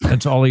up.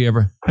 That's all he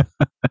ever...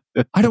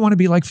 I don't want to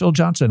be like Phil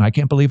Johnson. I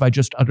can't believe I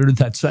just uttered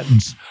that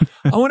sentence.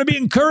 I want to be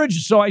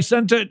encouraged, so I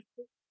sent it.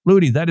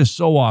 Ludi, that is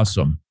so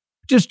awesome.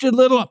 Just a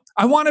little...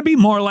 I want to be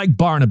more like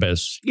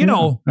Barnabas. You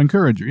know.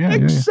 Encourager. Yeah.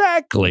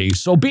 Exactly. Yeah.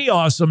 So be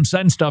awesome.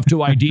 Send stuff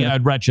to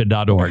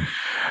idea@wretched.org.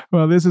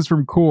 Well, this is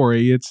from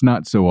Corey. It's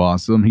not so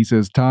awesome. He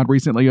says, Todd,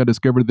 recently I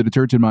discovered that a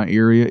church in my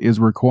area is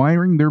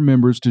requiring their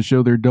members to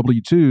show their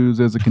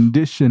W-2s as a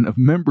condition of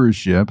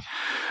membership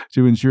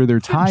to ensure their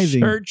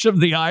tithing. Church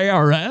of the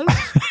IRS?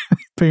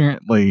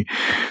 Apparently,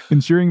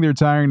 ensuring they're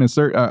tithing a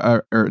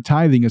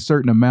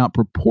certain amount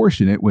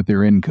proportionate with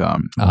their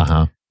income.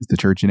 Uh-huh. Is the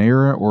church in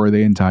error, or are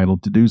they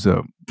entitled to do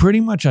so?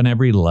 Pretty much on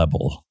every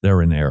level,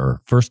 they're in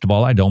error. First of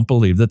all, I don't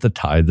believe that the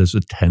tithe is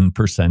a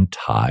 10%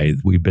 tithe.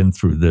 We've been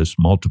through this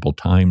multiple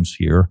times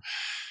here.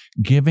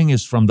 Giving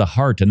is from the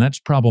heart, and that's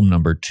problem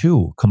number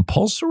 2.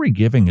 Compulsory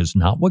giving is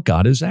not what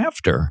God is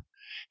after.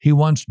 He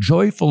wants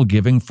joyful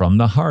giving from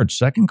the heart.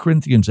 2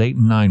 Corinthians 8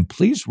 and 9.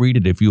 Please read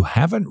it if you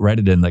haven't read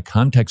it in the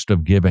context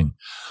of giving.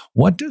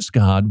 What does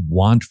God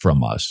want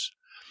from us?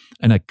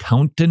 An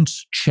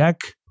accountant's check?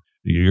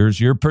 Here's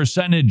your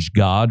percentage,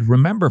 God.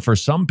 Remember, for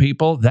some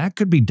people, that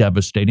could be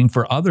devastating.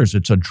 For others,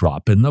 it's a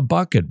drop in the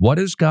bucket. What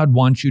does God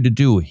want you to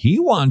do? He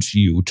wants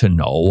you to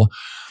know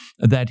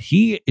that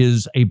he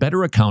is a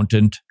better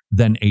accountant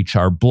than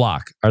H.R.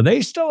 Block. Are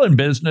they still in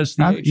business?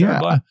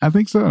 Block? I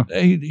think so.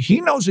 He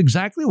knows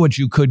exactly what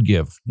you could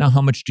give. Now,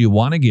 how much do you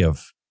want to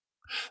give?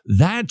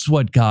 That's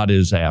what God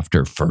is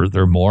after.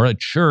 Furthermore, a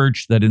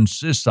church that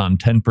insists on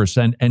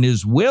 10% and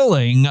is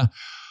willing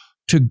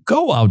to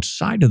go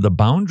outside of the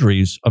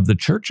boundaries of the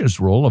church's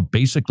role of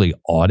basically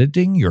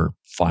auditing your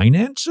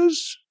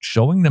finances,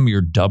 showing them your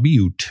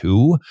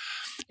W-2,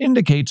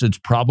 indicates it's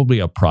probably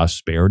a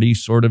prosperity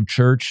sort of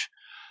church.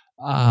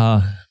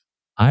 I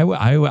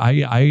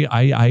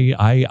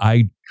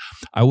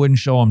wouldn't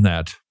show them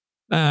that.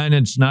 And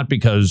it's not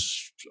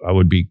because I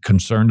would be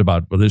concerned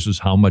about, well, this is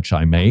how much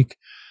I make.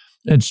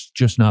 It's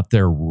just not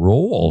their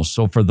role.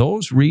 So for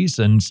those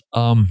reasons,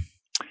 I'd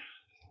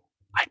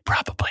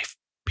probably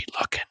be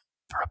looking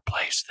for a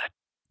place that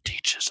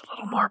teaches a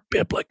little more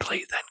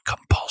biblically than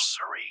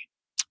compulsory.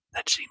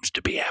 That seems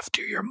to be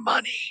after your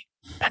money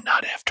and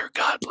not after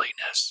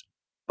godliness.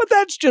 But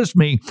that's just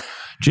me.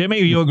 Jimmy,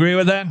 you agree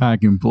with that? I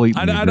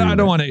completely agree. I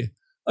don't want to...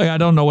 I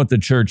don't know what the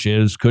church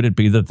is. Could it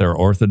be that they're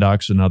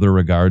orthodox in other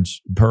regards?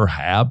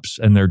 Perhaps,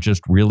 and they're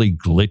just really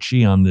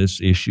glitchy on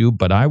this issue.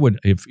 But I would,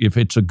 if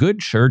it's a good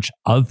church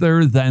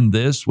other than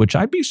this, which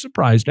I'd be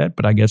surprised at,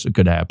 but I guess it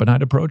could happen,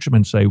 I'd approach them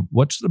and say,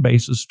 what's the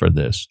basis for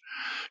this?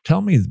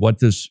 Tell me what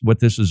this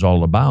is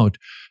all about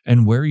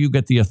and where you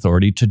get the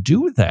authority to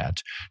do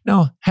that.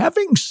 Now,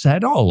 having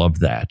said all of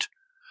that,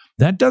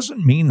 that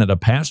doesn't mean that a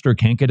pastor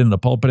can't get in the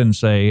pulpit and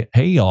say,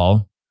 hey,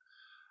 y'all,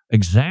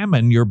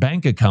 examine your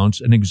bank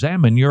accounts and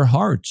examine your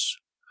hearts.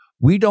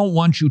 We don't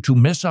want you to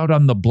miss out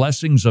on the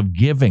blessings of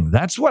giving.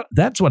 That's what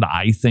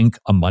I think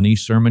a money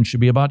sermon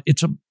should be about.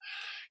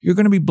 You're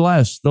going to be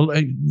blessed.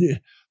 The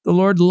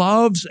Lord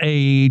loves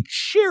a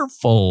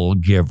cheerful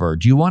giver.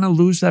 Do you want to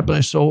lose that?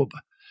 So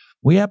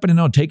we happen to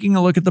know, taking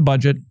a look at the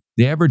budget,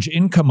 the average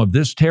income of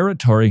this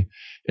territory,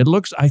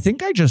 I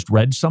think I just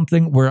read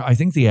something where I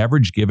think the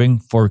average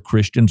giving for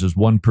Christians is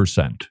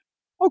 1%.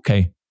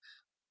 Okay.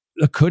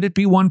 Could it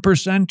be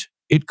 1%?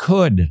 It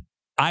could.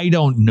 I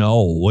don't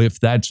know if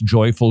that's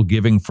joyful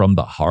giving from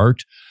the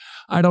heart.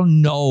 I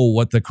don't know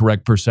what the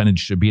correct percentage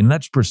should be, and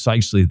that's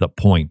precisely the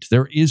point.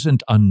 There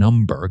isn't a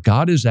number.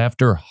 God is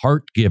after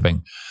heart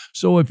giving.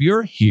 So if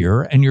you're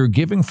here and you're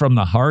giving from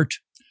the heart,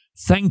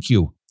 thank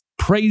you.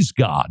 Praise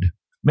God.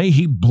 May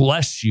he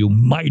bless you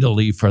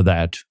mightily for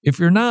that. If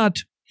you're not,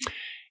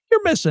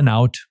 you're missing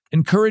out.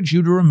 Encourage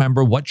you to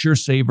remember what your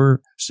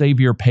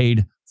Savior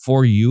paid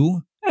for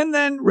you, and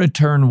then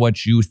return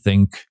what you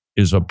think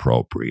is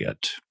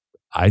appropriate.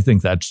 I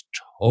think that's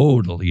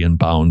totally in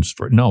bounds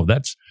for, no,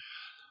 that's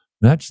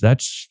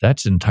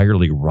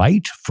entirely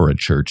right for a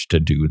church to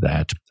do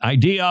that.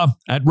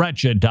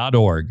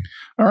 idea@wretched.org.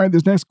 All right,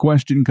 this next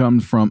question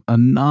comes from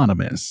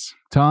Anonymous.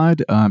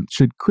 Todd,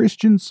 should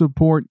Christians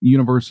support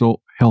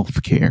universal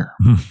health care?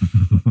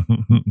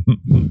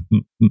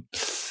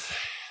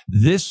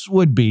 This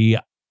would be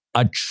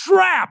a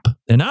trap,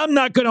 and I'm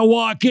not going to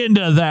walk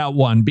into that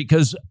one,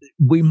 because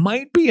we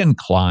might be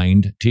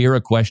inclined to hear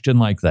a question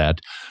like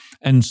that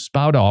and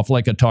spout off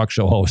like a talk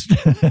show host.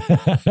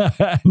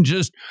 And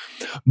just,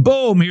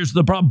 boom, here's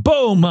the problem.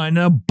 Boom, I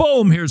know.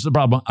 Boom, here's the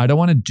problem. I don't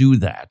want to do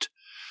that,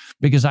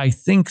 because I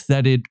think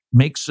that it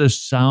makes us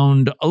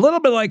sound a little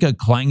bit like a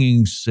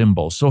clanging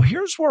cymbal. So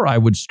here's where I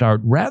would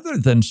start. Rather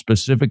than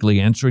specifically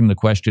answering the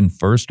question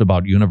first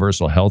about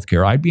universal health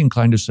care, I'd be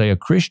inclined to say a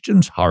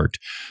Christian's heart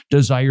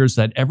desires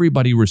that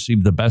everybody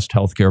receive the best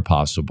health care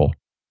possible.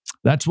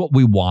 That's what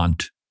we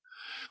want.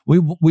 We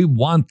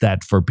want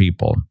that for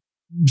people,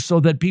 so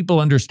that people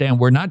understand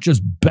we're not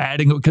just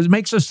batting, because it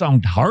makes us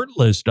sound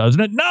heartless,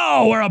 doesn't it?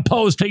 No, we're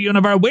opposed to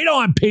universal. We don't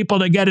want people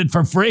to get it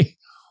for free.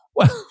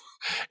 Well,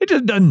 it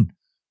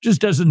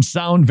just doesn't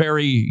sound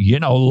very,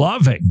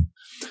 loving.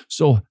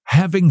 So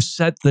having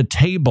set the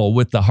table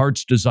with the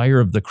heart's desire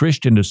of the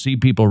Christian to see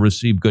people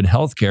receive good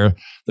health care,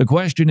 the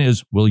question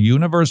is, will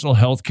universal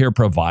health care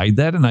provide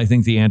that? And I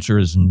think the answer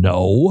is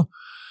no.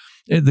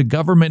 The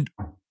government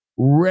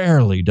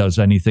rarely does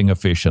anything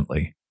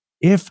efficiently.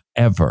 If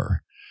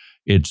ever,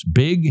 it's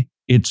big,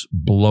 it's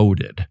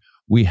bloated.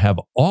 We have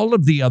all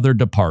of the other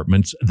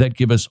departments that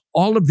give us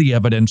all of the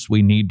evidence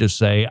we need to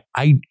say,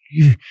 I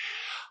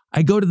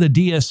go to the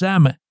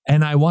DSM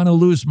and I want to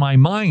lose my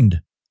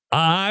mind.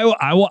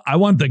 I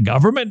want the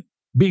government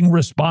being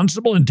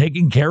responsible and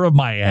taking care of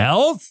my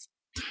health.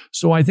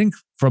 So I think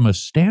from a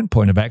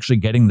standpoint of actually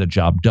getting the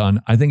job done,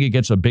 I think it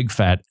gets a big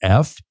fat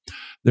F.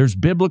 There's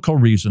biblical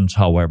reasons,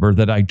 however,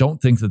 that I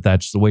don't think that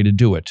that's the way to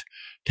do it.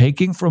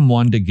 Taking from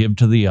one to give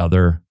to the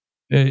other,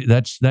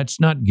 that's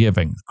not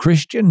giving.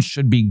 Christians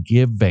should be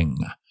giving.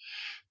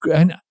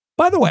 And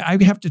by the way, I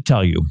have to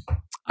tell you,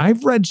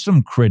 I've read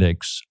some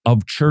critics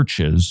of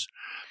churches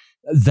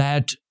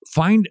that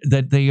find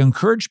that they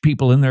encourage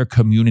people in their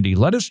community,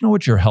 let us know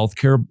what your health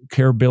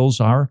care bills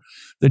are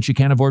that you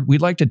can't afford.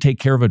 We'd like to take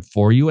care of it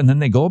for you. And then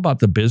they go about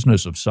the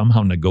business of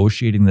somehow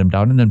negotiating them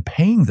down and then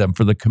paying them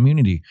for the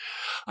community.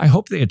 I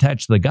hope they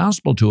attach the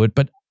gospel to it,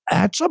 but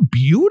that's a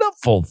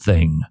beautiful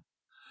thing.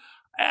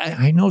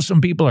 I know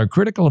some people are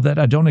critical of that.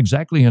 I don't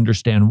exactly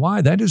understand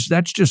why.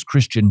 That's just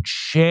Christian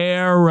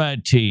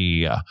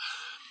charity.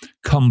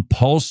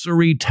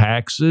 Compulsory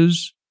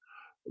taxes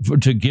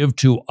to give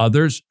to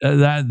others,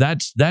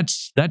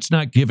 that's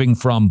not giving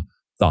from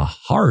the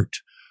heart.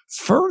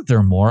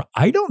 Furthermore,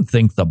 I don't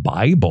think the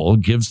Bible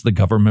gives the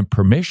government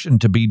permission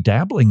to be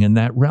dabbling in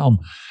that realm.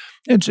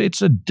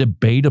 It's a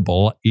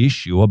debatable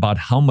issue about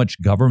how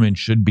much government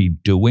should be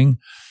doing.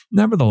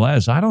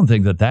 Nevertheless, I don't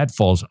think that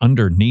falls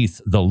underneath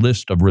the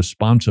list of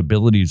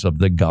responsibilities of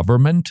the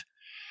government.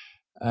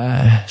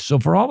 So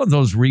for all of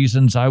those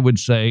reasons, I would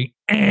say,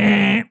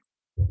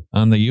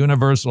 on the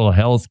universal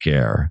health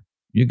care.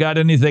 You got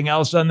anything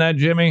else on that,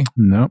 Jimmy?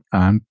 No,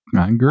 I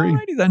agree. All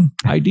righty then.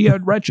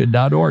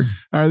 idea@wretched.org.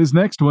 All right, this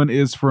next one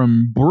is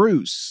from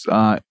Bruce.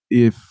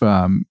 If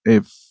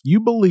you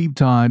believe,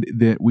 Todd,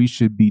 that we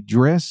should be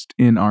dressed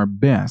in our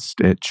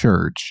best at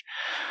church,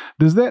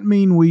 does that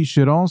mean we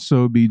should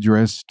also be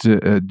dressed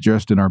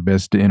in our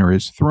best to enter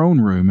his throne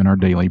room in our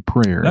daily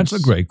prayers? That's a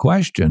great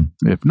question.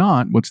 If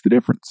not, what's the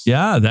difference?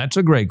 Yeah, that's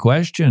a great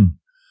question.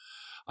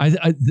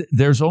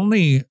 There's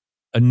only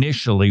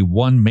initially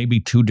one, maybe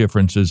two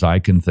differences I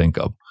can think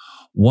of.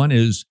 One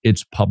is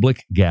it's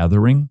public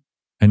gathering,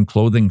 and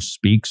clothing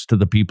speaks to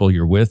the people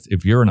you're with.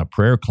 If you're in a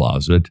prayer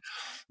closet,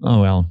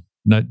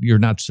 you're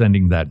not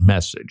sending that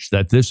message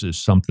that this is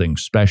something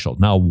special.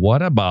 Now,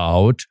 what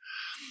about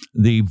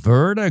the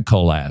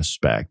vertical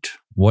aspect?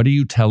 What are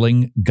you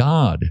telling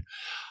God?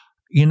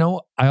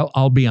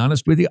 I'll be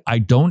honest with you. I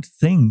don't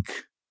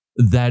think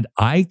that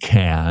I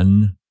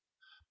can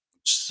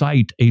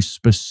cite a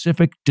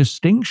specific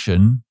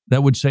distinction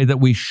that would say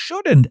that we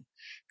shouldn't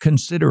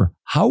consider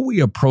how we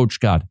approach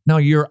God. Now,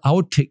 you're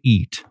out to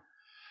eat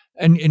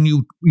and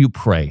you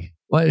pray.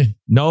 Well,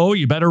 no,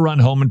 you better run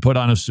home and put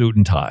on a suit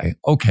and tie.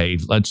 Okay,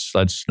 let's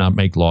not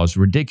make laws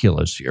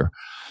ridiculous here.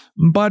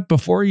 But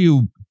before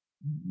you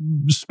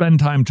spend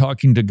time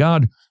talking to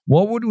God,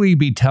 what would we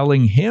be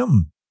telling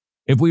him?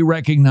 If we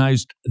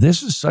recognized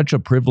this is such a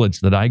privilege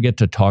that I get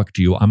to talk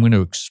to you, I'm going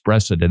to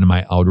express it in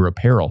my outer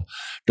apparel.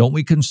 Don't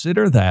we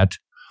consider that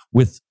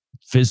with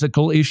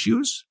physical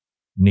issues,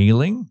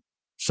 kneeling,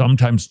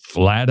 sometimes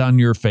flat on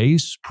your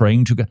face,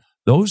 praying to God?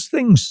 Those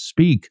things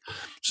speak.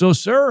 So,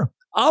 sir,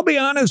 I'll be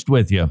honest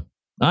with you.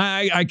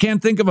 I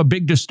can't think of a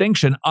big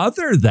distinction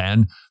other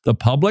than the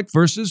public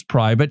versus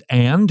private,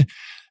 and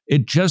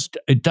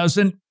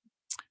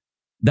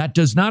that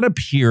does not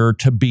appear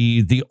to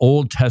be the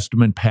Old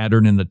Testament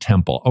pattern in the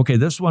temple. Okay,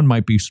 this one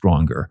might be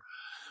stronger.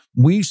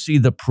 We see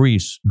the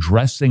priests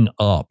dressing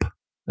up.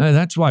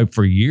 That's why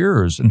for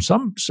years, and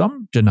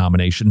some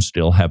denominations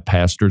still have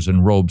pastors in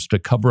robes to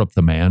cover up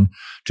the man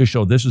to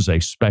show this is a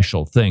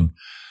special thing.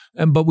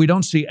 But we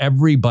don't see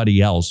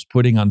everybody else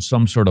putting on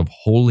some sort of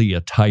holy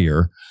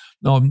attire.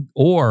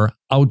 Or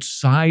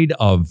outside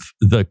of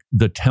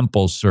the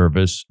temple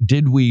service,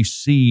 did we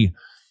see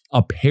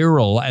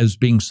apparel as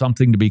being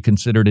something to be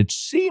considered? It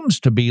seems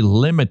to be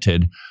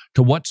limited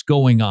to what's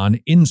going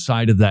on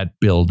inside of that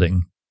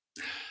building.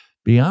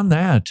 Beyond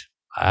that,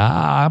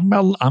 I'm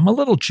a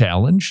little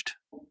challenged.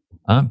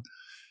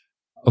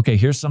 Okay,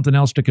 here's something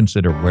else to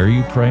consider. Where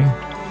you pray?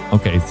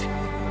 Okay.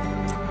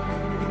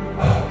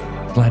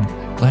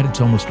 Glad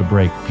it's almost a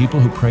break. People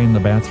who pray in the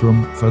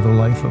bathroom, for the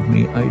life of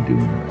me, I do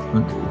not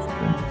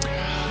understand.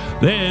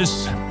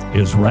 This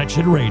is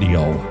Wretched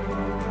Radio.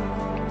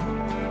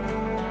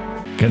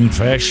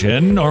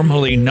 Confession,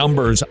 normally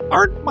numbers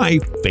aren't my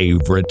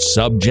favorite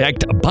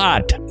subject,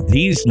 but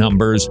these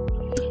numbers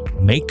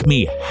make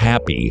me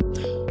happy.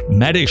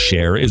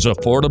 Medishare is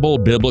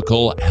affordable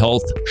biblical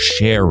health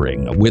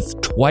sharing with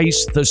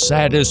twice the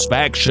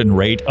satisfaction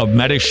rate of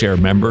Medishare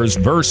members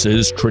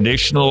versus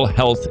traditional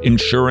health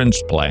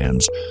insurance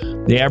plans.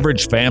 The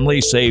average family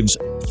saves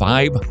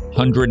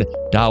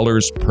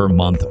 $500 per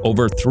month.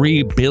 Over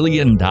 $3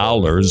 billion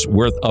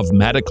worth of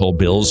medical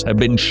bills have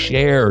been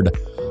shared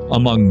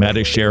among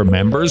Medishare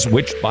members,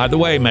 which, by the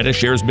way,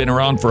 Medishare's been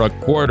around for a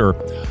quarter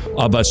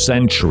of a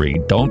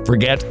century. Don't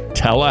forget,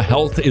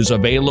 telehealth is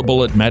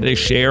available at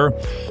Medishare,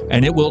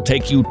 and it will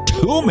take you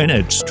 2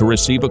 minutes to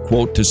receive a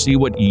quote to see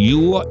what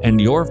you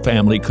and your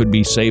family could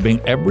be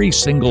saving every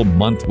single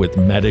month with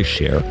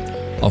Medishare.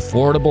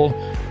 Affordable,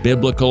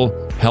 biblical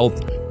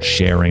health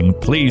sharing.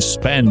 Please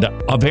spend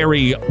a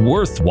very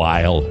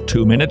worthwhile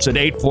 2 minutes at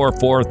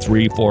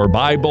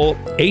 844-34-BIBLE,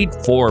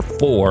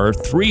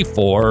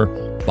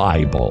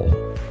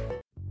 844-34-BIBLE.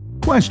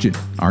 Question: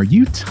 are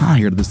you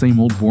tired of the same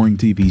old boring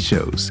TV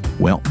shows?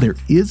 Well, there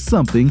is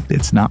something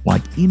that's not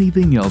like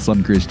anything else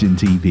on Christian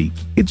TV.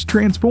 It's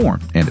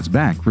Transformed, and it's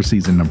back for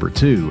season number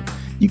 2.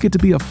 You get to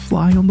be a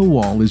fly on the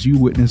wall as you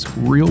witness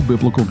real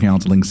biblical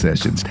counseling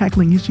sessions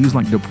tackling issues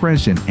like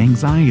depression,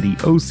 anxiety,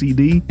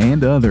 OCD,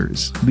 and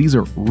others. These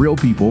are real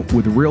people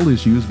with real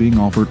issues being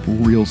offered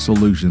real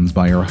solutions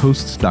by our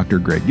hosts, Dr.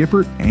 Greg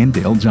Gifford and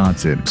Dale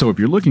Johnson. So if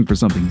you're looking for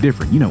something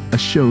different, a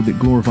show that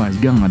glorifies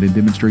God and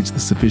demonstrates the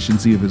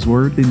sufficiency of His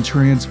Word, then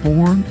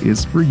Transformed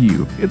is for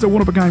you. It's a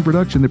one-of-a-kind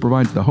production that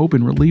provides the hope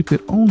and relief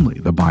that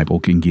only the Bible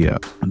can give.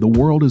 The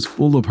world is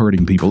full of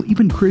hurting people,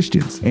 even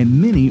Christians,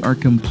 and many are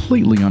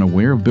completely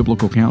unaware of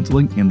biblical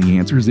counseling and the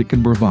answers it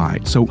can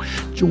provide. So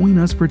join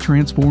us for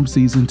Transform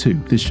Season 2,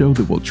 the show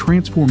that will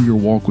transform your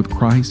walk with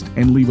Christ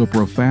and leave a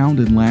profound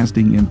and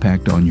lasting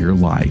impact on your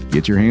life.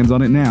 Get your hands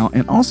on it now,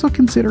 and also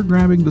consider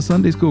grabbing the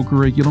Sunday school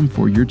curriculum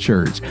for your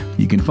church.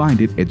 You can find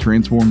it at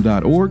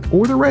transform.org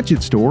or the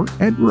Wretched store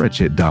at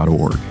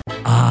wretched.org.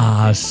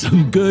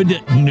 Some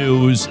good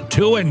news.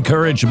 2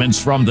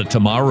 encouragements from the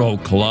Tomorrow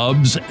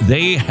Clubs.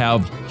 They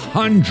have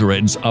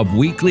hundreds of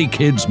weekly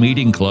kids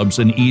meeting clubs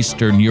in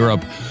Eastern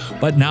Europe,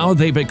 but now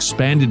they've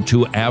expanded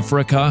to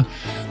Africa,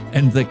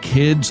 and the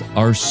kids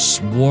are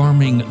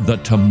swarming the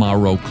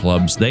Tomorrow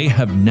Clubs. They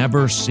have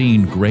never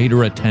seen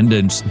greater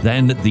attendance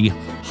than the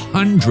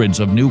hundreds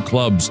of new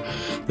clubs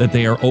that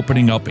they are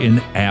opening up in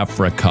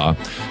Africa.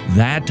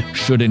 That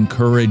should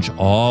encourage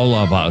all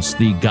of us.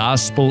 The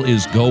gospel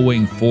is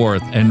going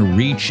forth and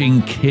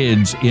reaching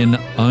kids in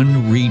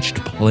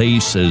unreached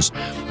places.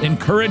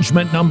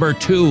 Encouragement number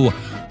 2.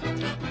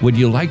 Would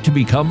you like to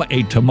become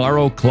a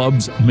Tomorrow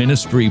Clubs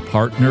ministry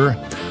partner?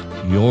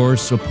 Your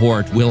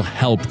support will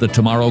help the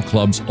Tomorrow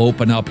Clubs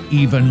open up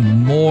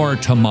even more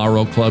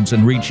Tomorrow Clubs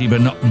and reach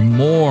even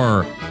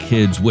more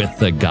kids with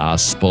the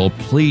gospel.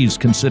 Please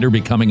consider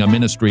becoming a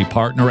ministry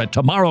partner at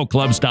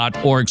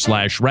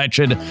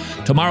tomorrowclubs.org/wretched,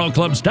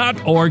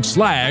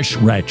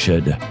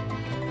 tomorrowclubs.org/wretched.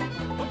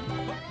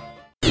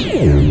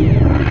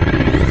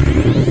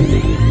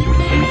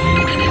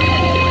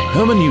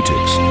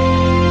 Hermeneutics.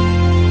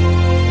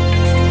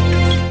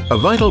 A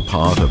vital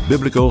part of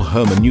biblical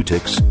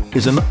hermeneutics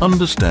is an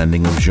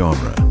understanding of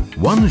genre.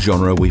 One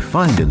genre we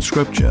find in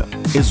Scripture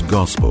is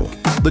gospel.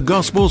 The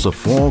Gospels are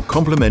 4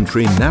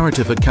 complementary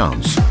narrative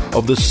accounts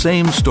of the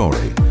same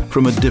story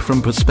from a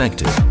different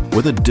perspective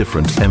with a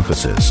different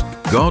emphasis.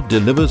 God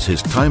delivers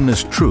His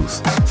timeless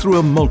truth through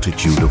a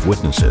multitude of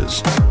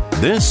witnesses.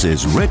 This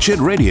is Wretched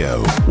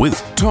Radio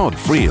with Todd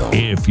Friel.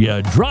 If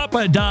you drop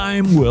a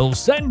dime, we'll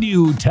send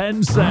you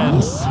 10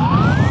 cents.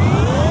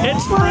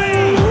 It's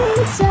free!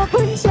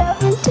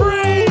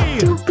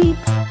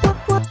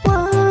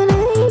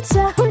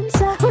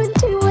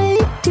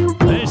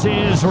 This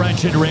is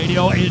Wretched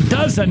Radio. It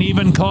doesn't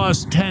even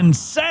cost 10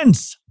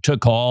 cents to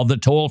call the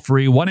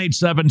toll-free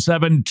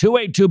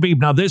 1-877-282-BEEP.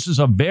 Now, this is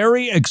a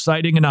very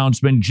exciting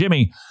announcement.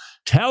 Jimmy,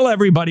 Tell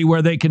everybody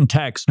where they can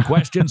text.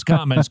 Questions,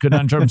 comments,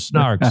 conundrum,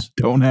 snarks.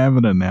 Don't have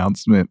an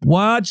announcement.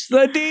 What's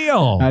the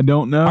deal? I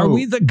don't know. Are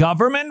we the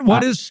government?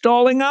 What is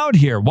stalling out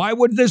here? Why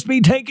would this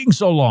be taking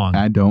so long?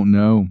 I don't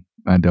know.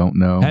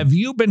 Have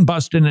you been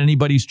busting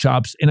anybody's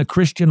chops in a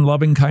Christian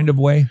loving kind of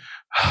way?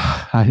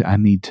 I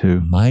need to.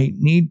 Might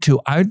need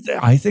to. I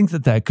think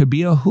that could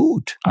be a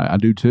hoot. I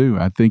do too.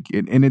 I think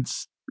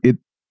it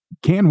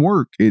can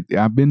work.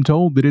 I've been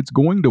told that it's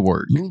going to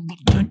work.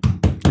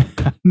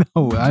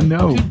 I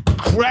know.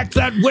 Crack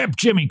that whip,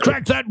 Jimmy.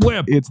 Crack that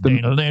whip. It's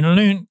the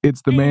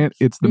man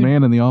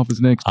in the office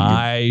next to you.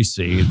 I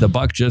see. The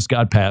buck just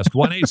got passed.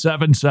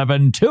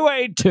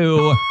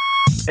 1-877-282.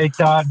 Hey,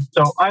 Todd.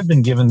 So I've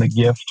been given the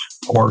gift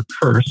or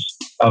curse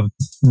of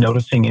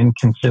noticing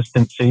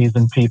inconsistencies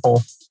in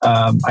people.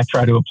 I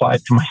try to apply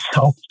it to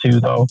myself too,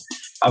 though.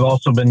 I've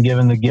also been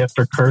given the gift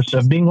or curse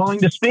of being willing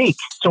to speak.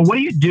 So what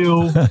do you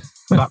do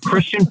about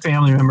Christian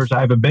family members?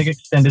 I have a big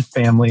extended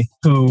family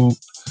who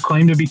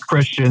claim to be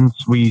Christians.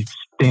 We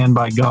stand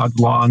by God's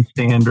law and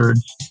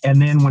standards.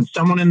 And then when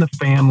someone in the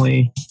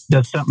family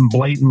does something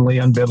blatantly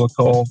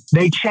unbiblical,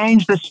 they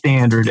change the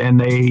standard and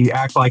they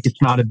act like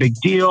it's not a big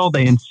deal.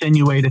 They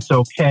insinuate it's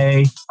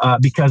okay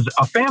because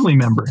a family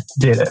member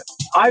did it.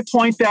 I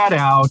point that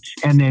out,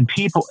 and then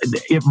you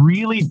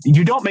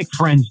don't make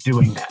friends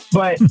doing that.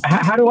 But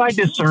how do I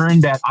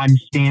discern that I'm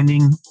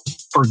standing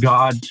for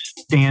God's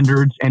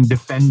standards and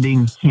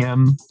defending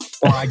Him,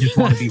 or I just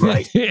want to be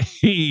right?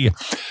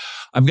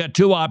 I've got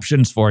two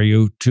options for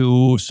you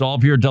to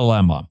solve your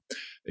dilemma.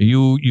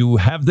 You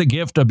have the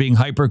gift of being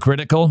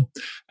hypercritical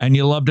and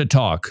you love to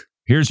talk.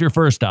 Here's your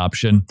first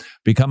option: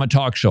 become a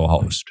talk show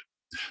host.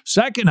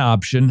 Second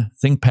option: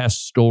 think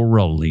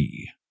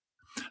pastorally.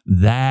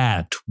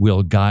 That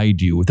will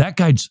guide you. That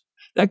guides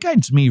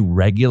me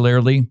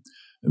regularly,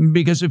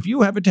 because if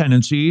you have a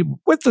tendency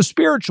with the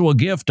spiritual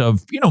gift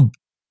of,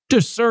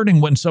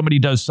 discerning when somebody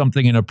does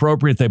something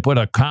inappropriate, they put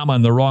a comma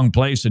in the wrong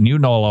place and you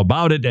know all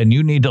about it and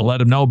you need to let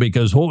them know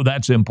because,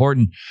 that's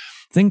important.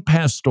 Think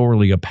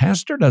pastorally. A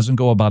pastor doesn't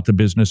go about the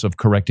business of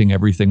correcting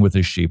everything with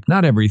his sheep.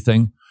 Not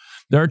everything.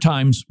 There are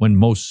times when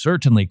most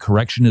certainly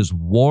correction is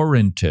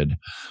warranted.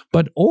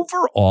 But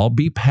overall,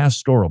 be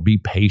pastoral. Be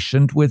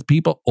patient with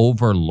people.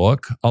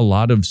 Overlook a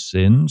lot of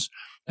sins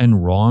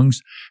and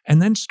wrongs,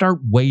 and then start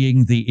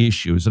weighing the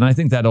issues. And I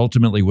think that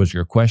ultimately was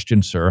your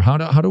question, sir. How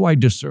do I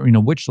discern,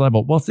 which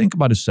level? Well, think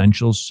about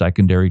essentials,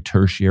 secondary,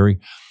 tertiary.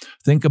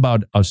 Think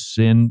about a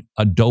sin,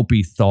 a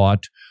dopey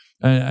thought,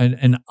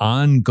 an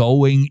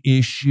ongoing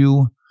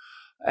issue,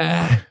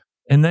 and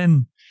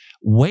then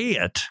weigh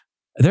it.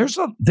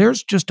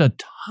 There's just a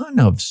ton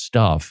of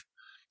stuff.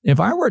 If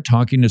I were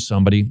talking to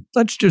somebody,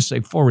 let's just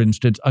say, for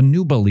instance, a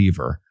new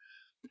believer,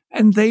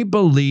 and they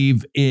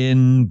believe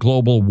in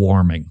global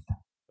warming,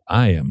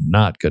 I am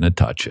not going to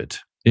touch it.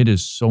 It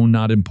is so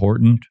not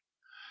important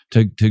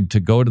to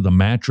go to the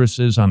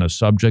mattresses on a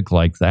subject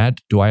like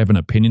that. Do I have an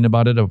opinion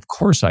about it? Of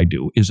course I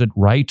do. Is it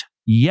right?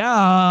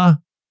 Yeah.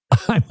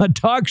 I'm a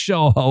talk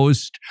show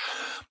host.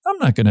 I'm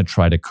not going to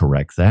try to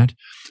correct that.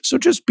 So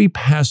just be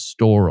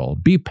pastoral,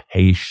 be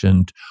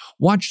patient,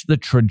 watch the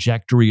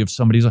trajectory of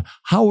somebody's life.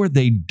 How are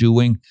they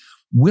doing?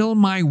 Will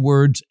my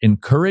words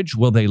encourage?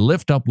 Will they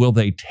lift up? Will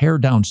they tear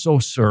down? So,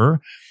 sir,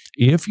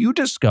 if you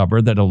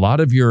discover that a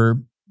lot of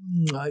your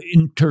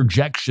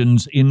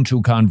interjections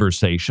into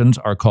conversations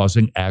are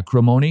causing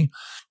acrimony,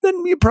 then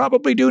you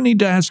probably do need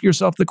to ask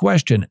yourself the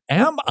question,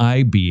 am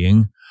I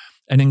being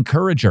an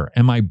encourager?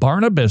 Am I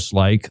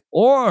Barnabas-like,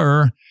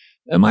 or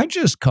am I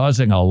just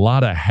causing a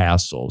lot of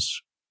hassles?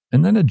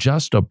 And then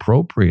adjust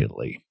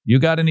appropriately. You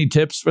got any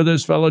tips for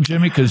this fellow,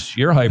 Jimmy? Because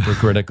you're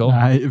hypercritical.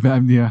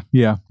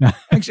 Yeah.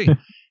 Actually,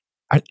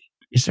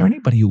 is there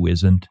anybody who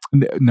isn't?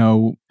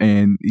 No,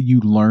 and you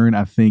learn,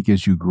 I think,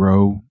 as you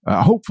grow.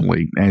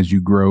 Hopefully, as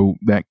you grow,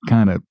 that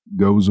kind of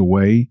goes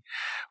away.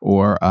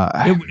 Or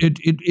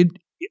it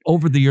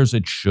over the years,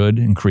 it should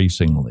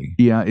increasingly.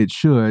 Yeah, it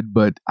should.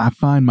 But I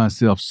find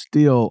myself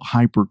still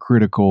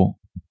hypercritical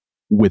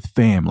with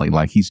family,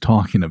 like he's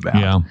talking about.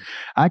 Yeah.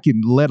 I can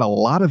let a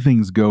lot of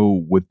things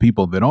go with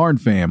people that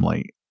aren't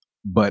family,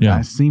 but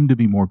I seem to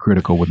be more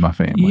critical with my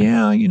family.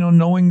 Yeah,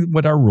 knowing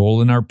what our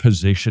role and our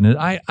position is,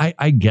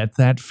 I get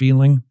that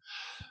feeling.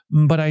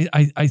 But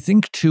I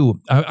think, too,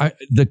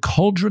 the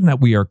cauldron that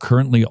we are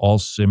currently all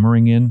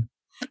simmering in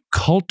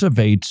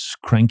cultivates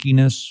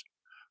crankiness,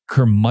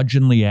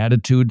 curmudgeonly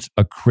attitudes,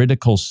 a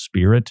critical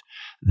spirit.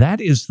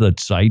 That is the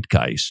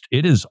zeitgeist.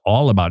 It is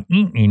all about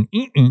and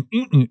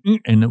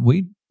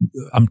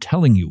I'm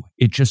telling you,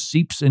 it just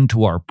seeps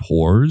into our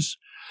pores,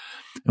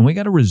 and we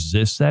got to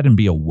resist that and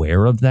be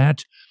aware of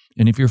that.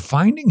 And if you're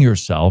finding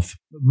yourself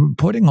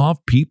putting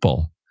off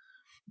people,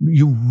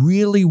 you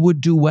really would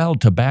do well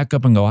to back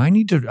up and go, I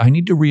need to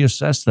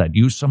reassess that.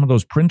 Use some of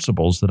those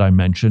principles that I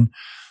mentioned,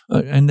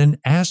 and then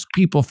ask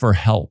people for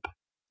help.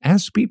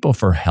 Ask people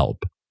for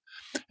help.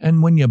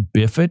 And when you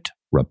biff it,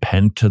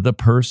 repent to the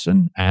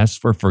person, ask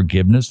for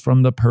forgiveness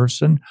from the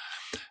person.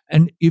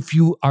 And if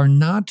you've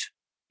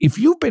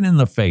been in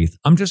the faith,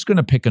 I'm just going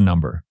to pick a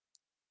number,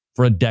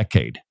 for a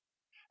decade,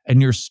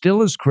 and you're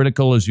still as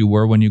critical as you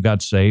were when you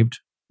got saved,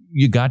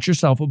 you got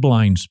yourself a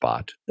blind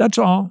spot. That's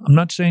all. I'm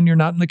not saying you're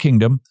not in the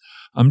kingdom.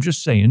 I'm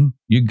just saying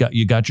you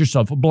got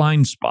yourself a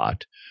blind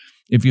spot.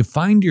 If you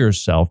find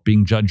yourself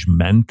being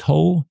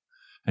judgmental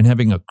and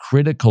having a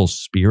critical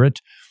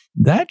spirit,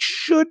 that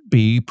should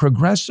be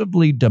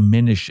progressively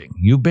diminishing.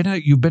 You've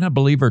been a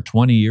believer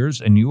 20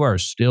 years and you are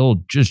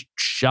still just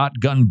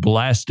shotgun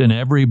blasting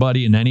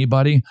everybody and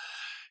anybody.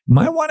 You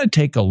might want to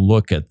take a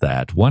look at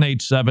that.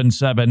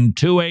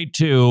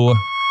 1-877-282.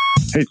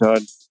 Hey,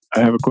 Todd. I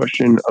have a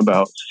question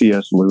about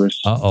C.S. Lewis.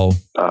 Uh-oh.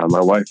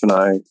 My wife and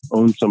I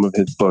own some of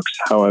his books.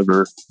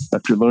 However,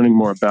 after learning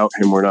more about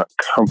him, we're not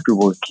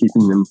comfortable with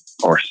keeping them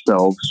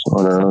ourselves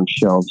on our own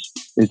shelves.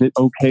 Is it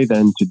okay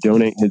then to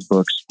donate his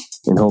books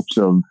in hopes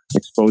of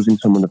exposing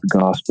someone to the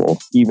gospel,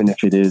 even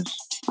if it is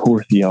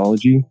poor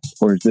theology?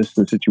 Or is this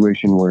the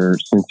situation where,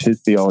 since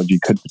his theology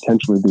could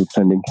potentially be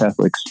sending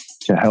Catholics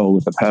to hell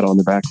with a pat on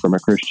the back from a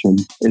Christian,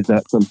 is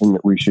that something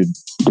that we should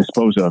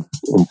dispose of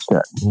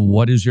instead?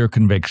 What is your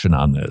conviction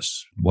on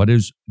this?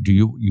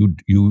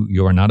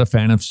 You are not a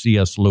fan of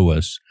C.S.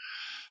 Lewis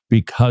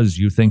because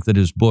you think that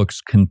his books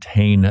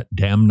contain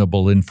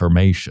damnable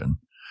information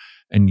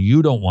and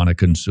you don't want to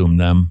consume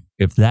them.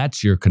 If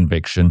that's your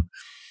conviction,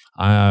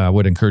 I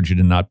would encourage you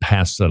to not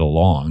pass that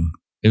along.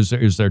 Is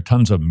there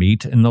tons of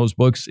meat in those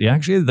books? Yeah,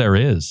 actually, there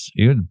is.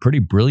 You're a pretty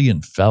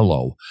brilliant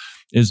fellow.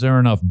 Is there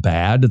enough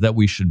bad that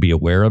we should be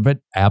aware of it?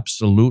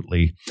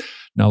 Absolutely.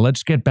 Now,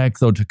 let's get back,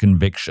 though, to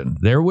conviction.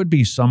 There would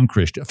be some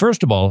Christians.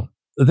 First of all,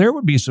 there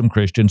would be some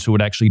Christians who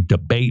would actually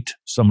debate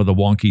some of the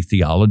wonky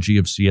theology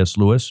of C.S.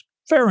 Lewis.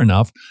 Fair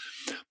enough.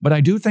 But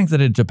I do think that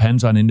it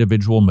depends on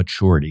individual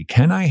maturity.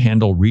 Can I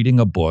handle reading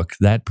a book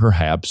that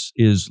perhaps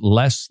is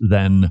less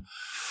than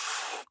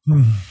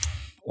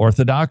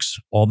orthodox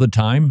all the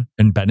time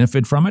and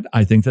benefit from it?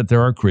 I think that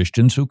there are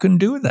Christians who can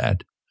do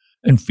that.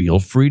 And feel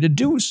free to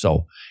do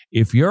so.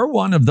 If you're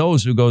one of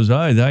those who goes,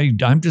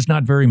 I'm just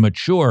not very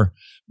mature,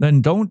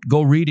 then don't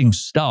go reading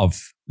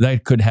stuff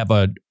that could have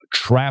a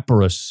trap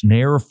or a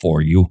snare for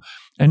you.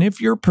 And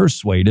if you're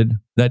persuaded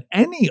that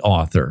any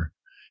author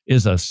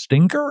is a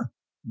stinker,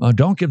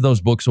 don't give those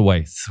books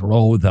away.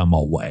 Throw them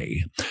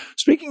away.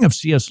 Speaking of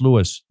C.S.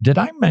 Lewis, did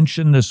I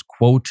mention this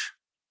quote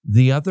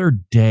the other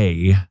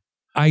day?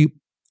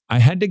 I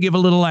had to give a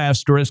little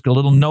asterisk, a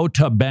little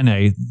nota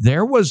bene.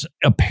 There was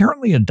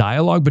apparently a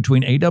dialogue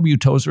between A.W.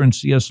 Tozer and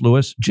C.S.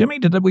 Lewis. Jimmy,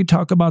 did we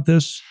talk about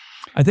this?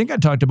 I think I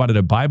talked about it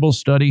at Bible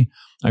study.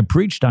 I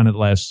preached on it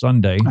last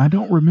Sunday. I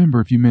don't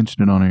remember if you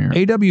mentioned it on air.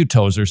 A.W.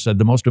 Tozer said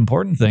the most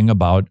important thing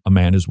about a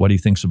man is what he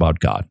thinks about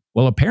God.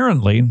 Well,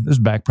 apparently, this is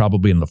back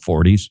probably in the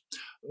 40s,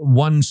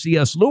 one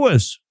C.S.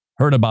 Lewis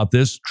heard about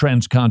this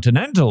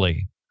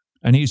transcontinentally,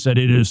 and he said,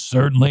 it is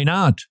certainly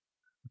not.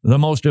 The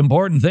most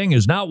important thing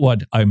is not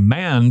what a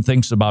man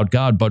thinks about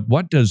God, but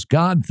what does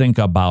God think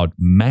about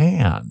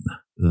man?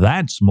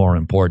 That's more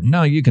important.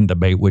 Now, you can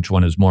debate which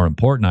one is more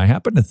important. I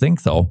happen to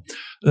think, though,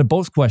 that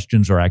both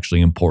questions are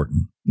actually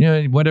important. You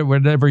know,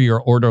 whatever your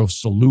ordo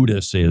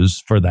salutis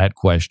is for that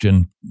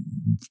question,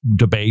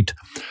 debate.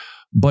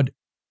 But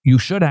you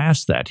should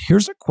ask that.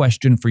 Here's a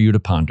question for you to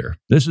ponder.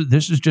 This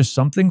is just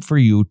something for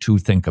you to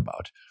think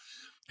about.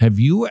 Have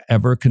you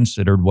ever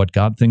considered what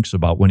God thinks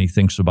about when he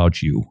thinks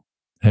about you?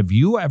 Have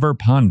you ever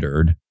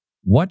pondered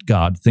what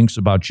God thinks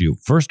about you?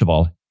 First of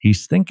all,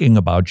 he's thinking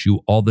about you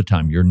all the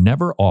time. You're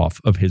never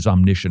off of his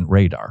omniscient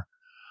radar.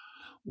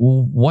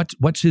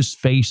 What's his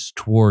face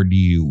toward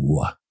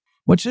you?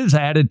 What's his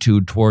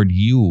attitude toward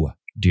you,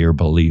 dear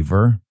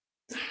believer?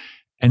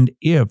 And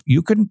if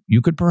you could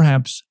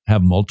perhaps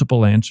have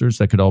multiple answers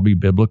that could all be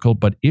biblical,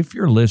 but if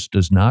your list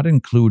does not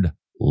include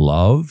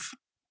love,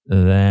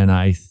 then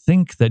I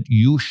think that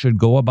you should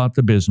go about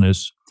the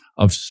business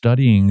of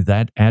studying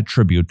that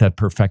attribute, that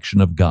perfection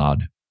of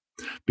God,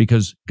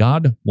 because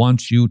God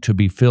wants you to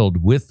be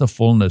filled with the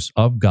fullness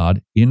of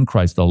God in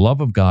Christ, the love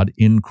of God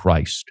in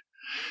Christ.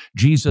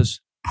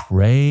 Jesus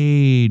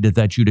prayed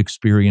that you'd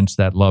experience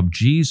that love.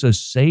 Jesus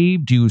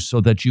saved you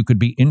so that you could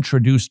be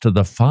introduced to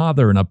the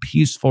Father in a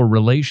peaceful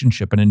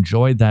relationship and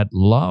enjoy that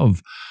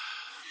love.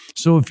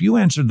 So if you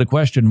answered the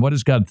question, what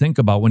does God think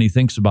about when he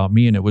thinks about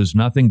me, and it was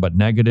nothing but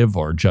negative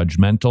or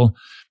judgmental,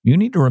 you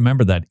need to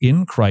remember that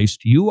in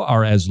Christ, you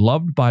are as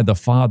loved by the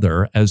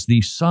Father as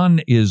the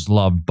Son is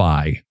loved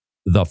by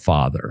the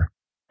Father.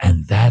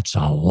 And that's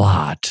a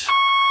lot.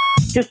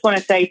 Just want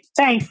to say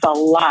thanks a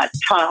lot,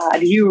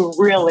 Todd. You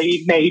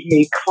really made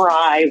me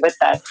cry with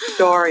that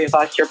story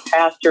about your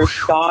pastor's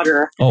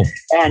daughter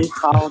and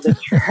how the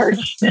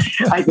church,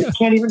 I just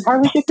can't even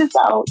hardly get this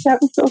out. That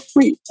was so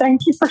sweet.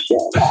 Thank you for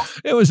sharing that.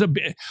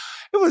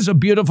 It was a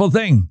beautiful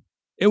thing.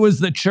 It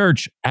was the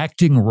church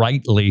acting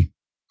rightly.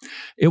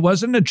 It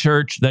wasn't a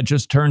church that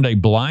just turned a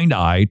blind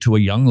eye to a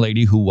young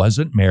lady who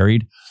wasn't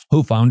married,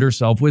 who found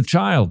herself with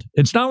child.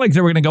 It's not like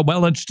they were going to go, well,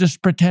 let's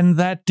just pretend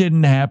that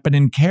didn't happen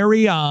and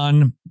carry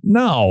on.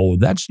 No,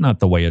 that's not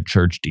the way a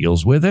church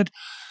deals with it.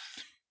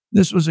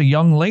 This was a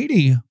young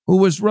lady who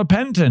was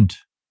repentant.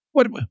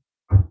 Why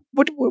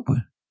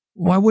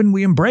wouldn't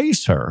we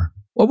embrace her?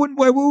 Why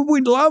would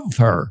we love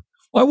her?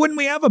 Why wouldn't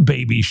we have a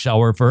baby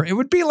shower for her? It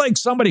would be like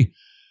somebody,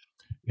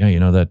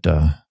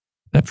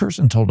 that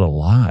person told a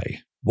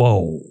lie.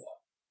 Whoa.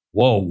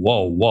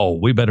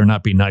 We better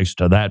not be nice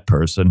to that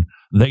person.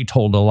 They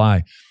told a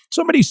lie.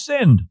 Somebody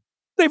sinned.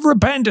 They've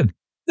repented.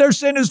 Their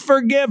sin is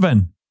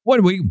forgiven. What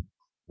do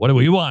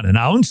we want? An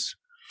ounce?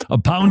 A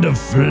pound of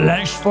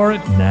flesh for it?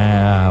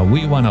 Nah,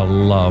 we want to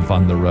love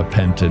on the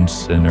repentant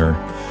sinner.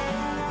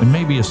 And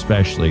maybe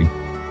especially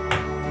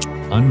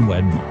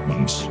unwed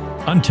mommies.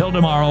 Until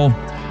tomorrow,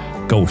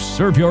 go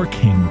serve your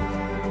king.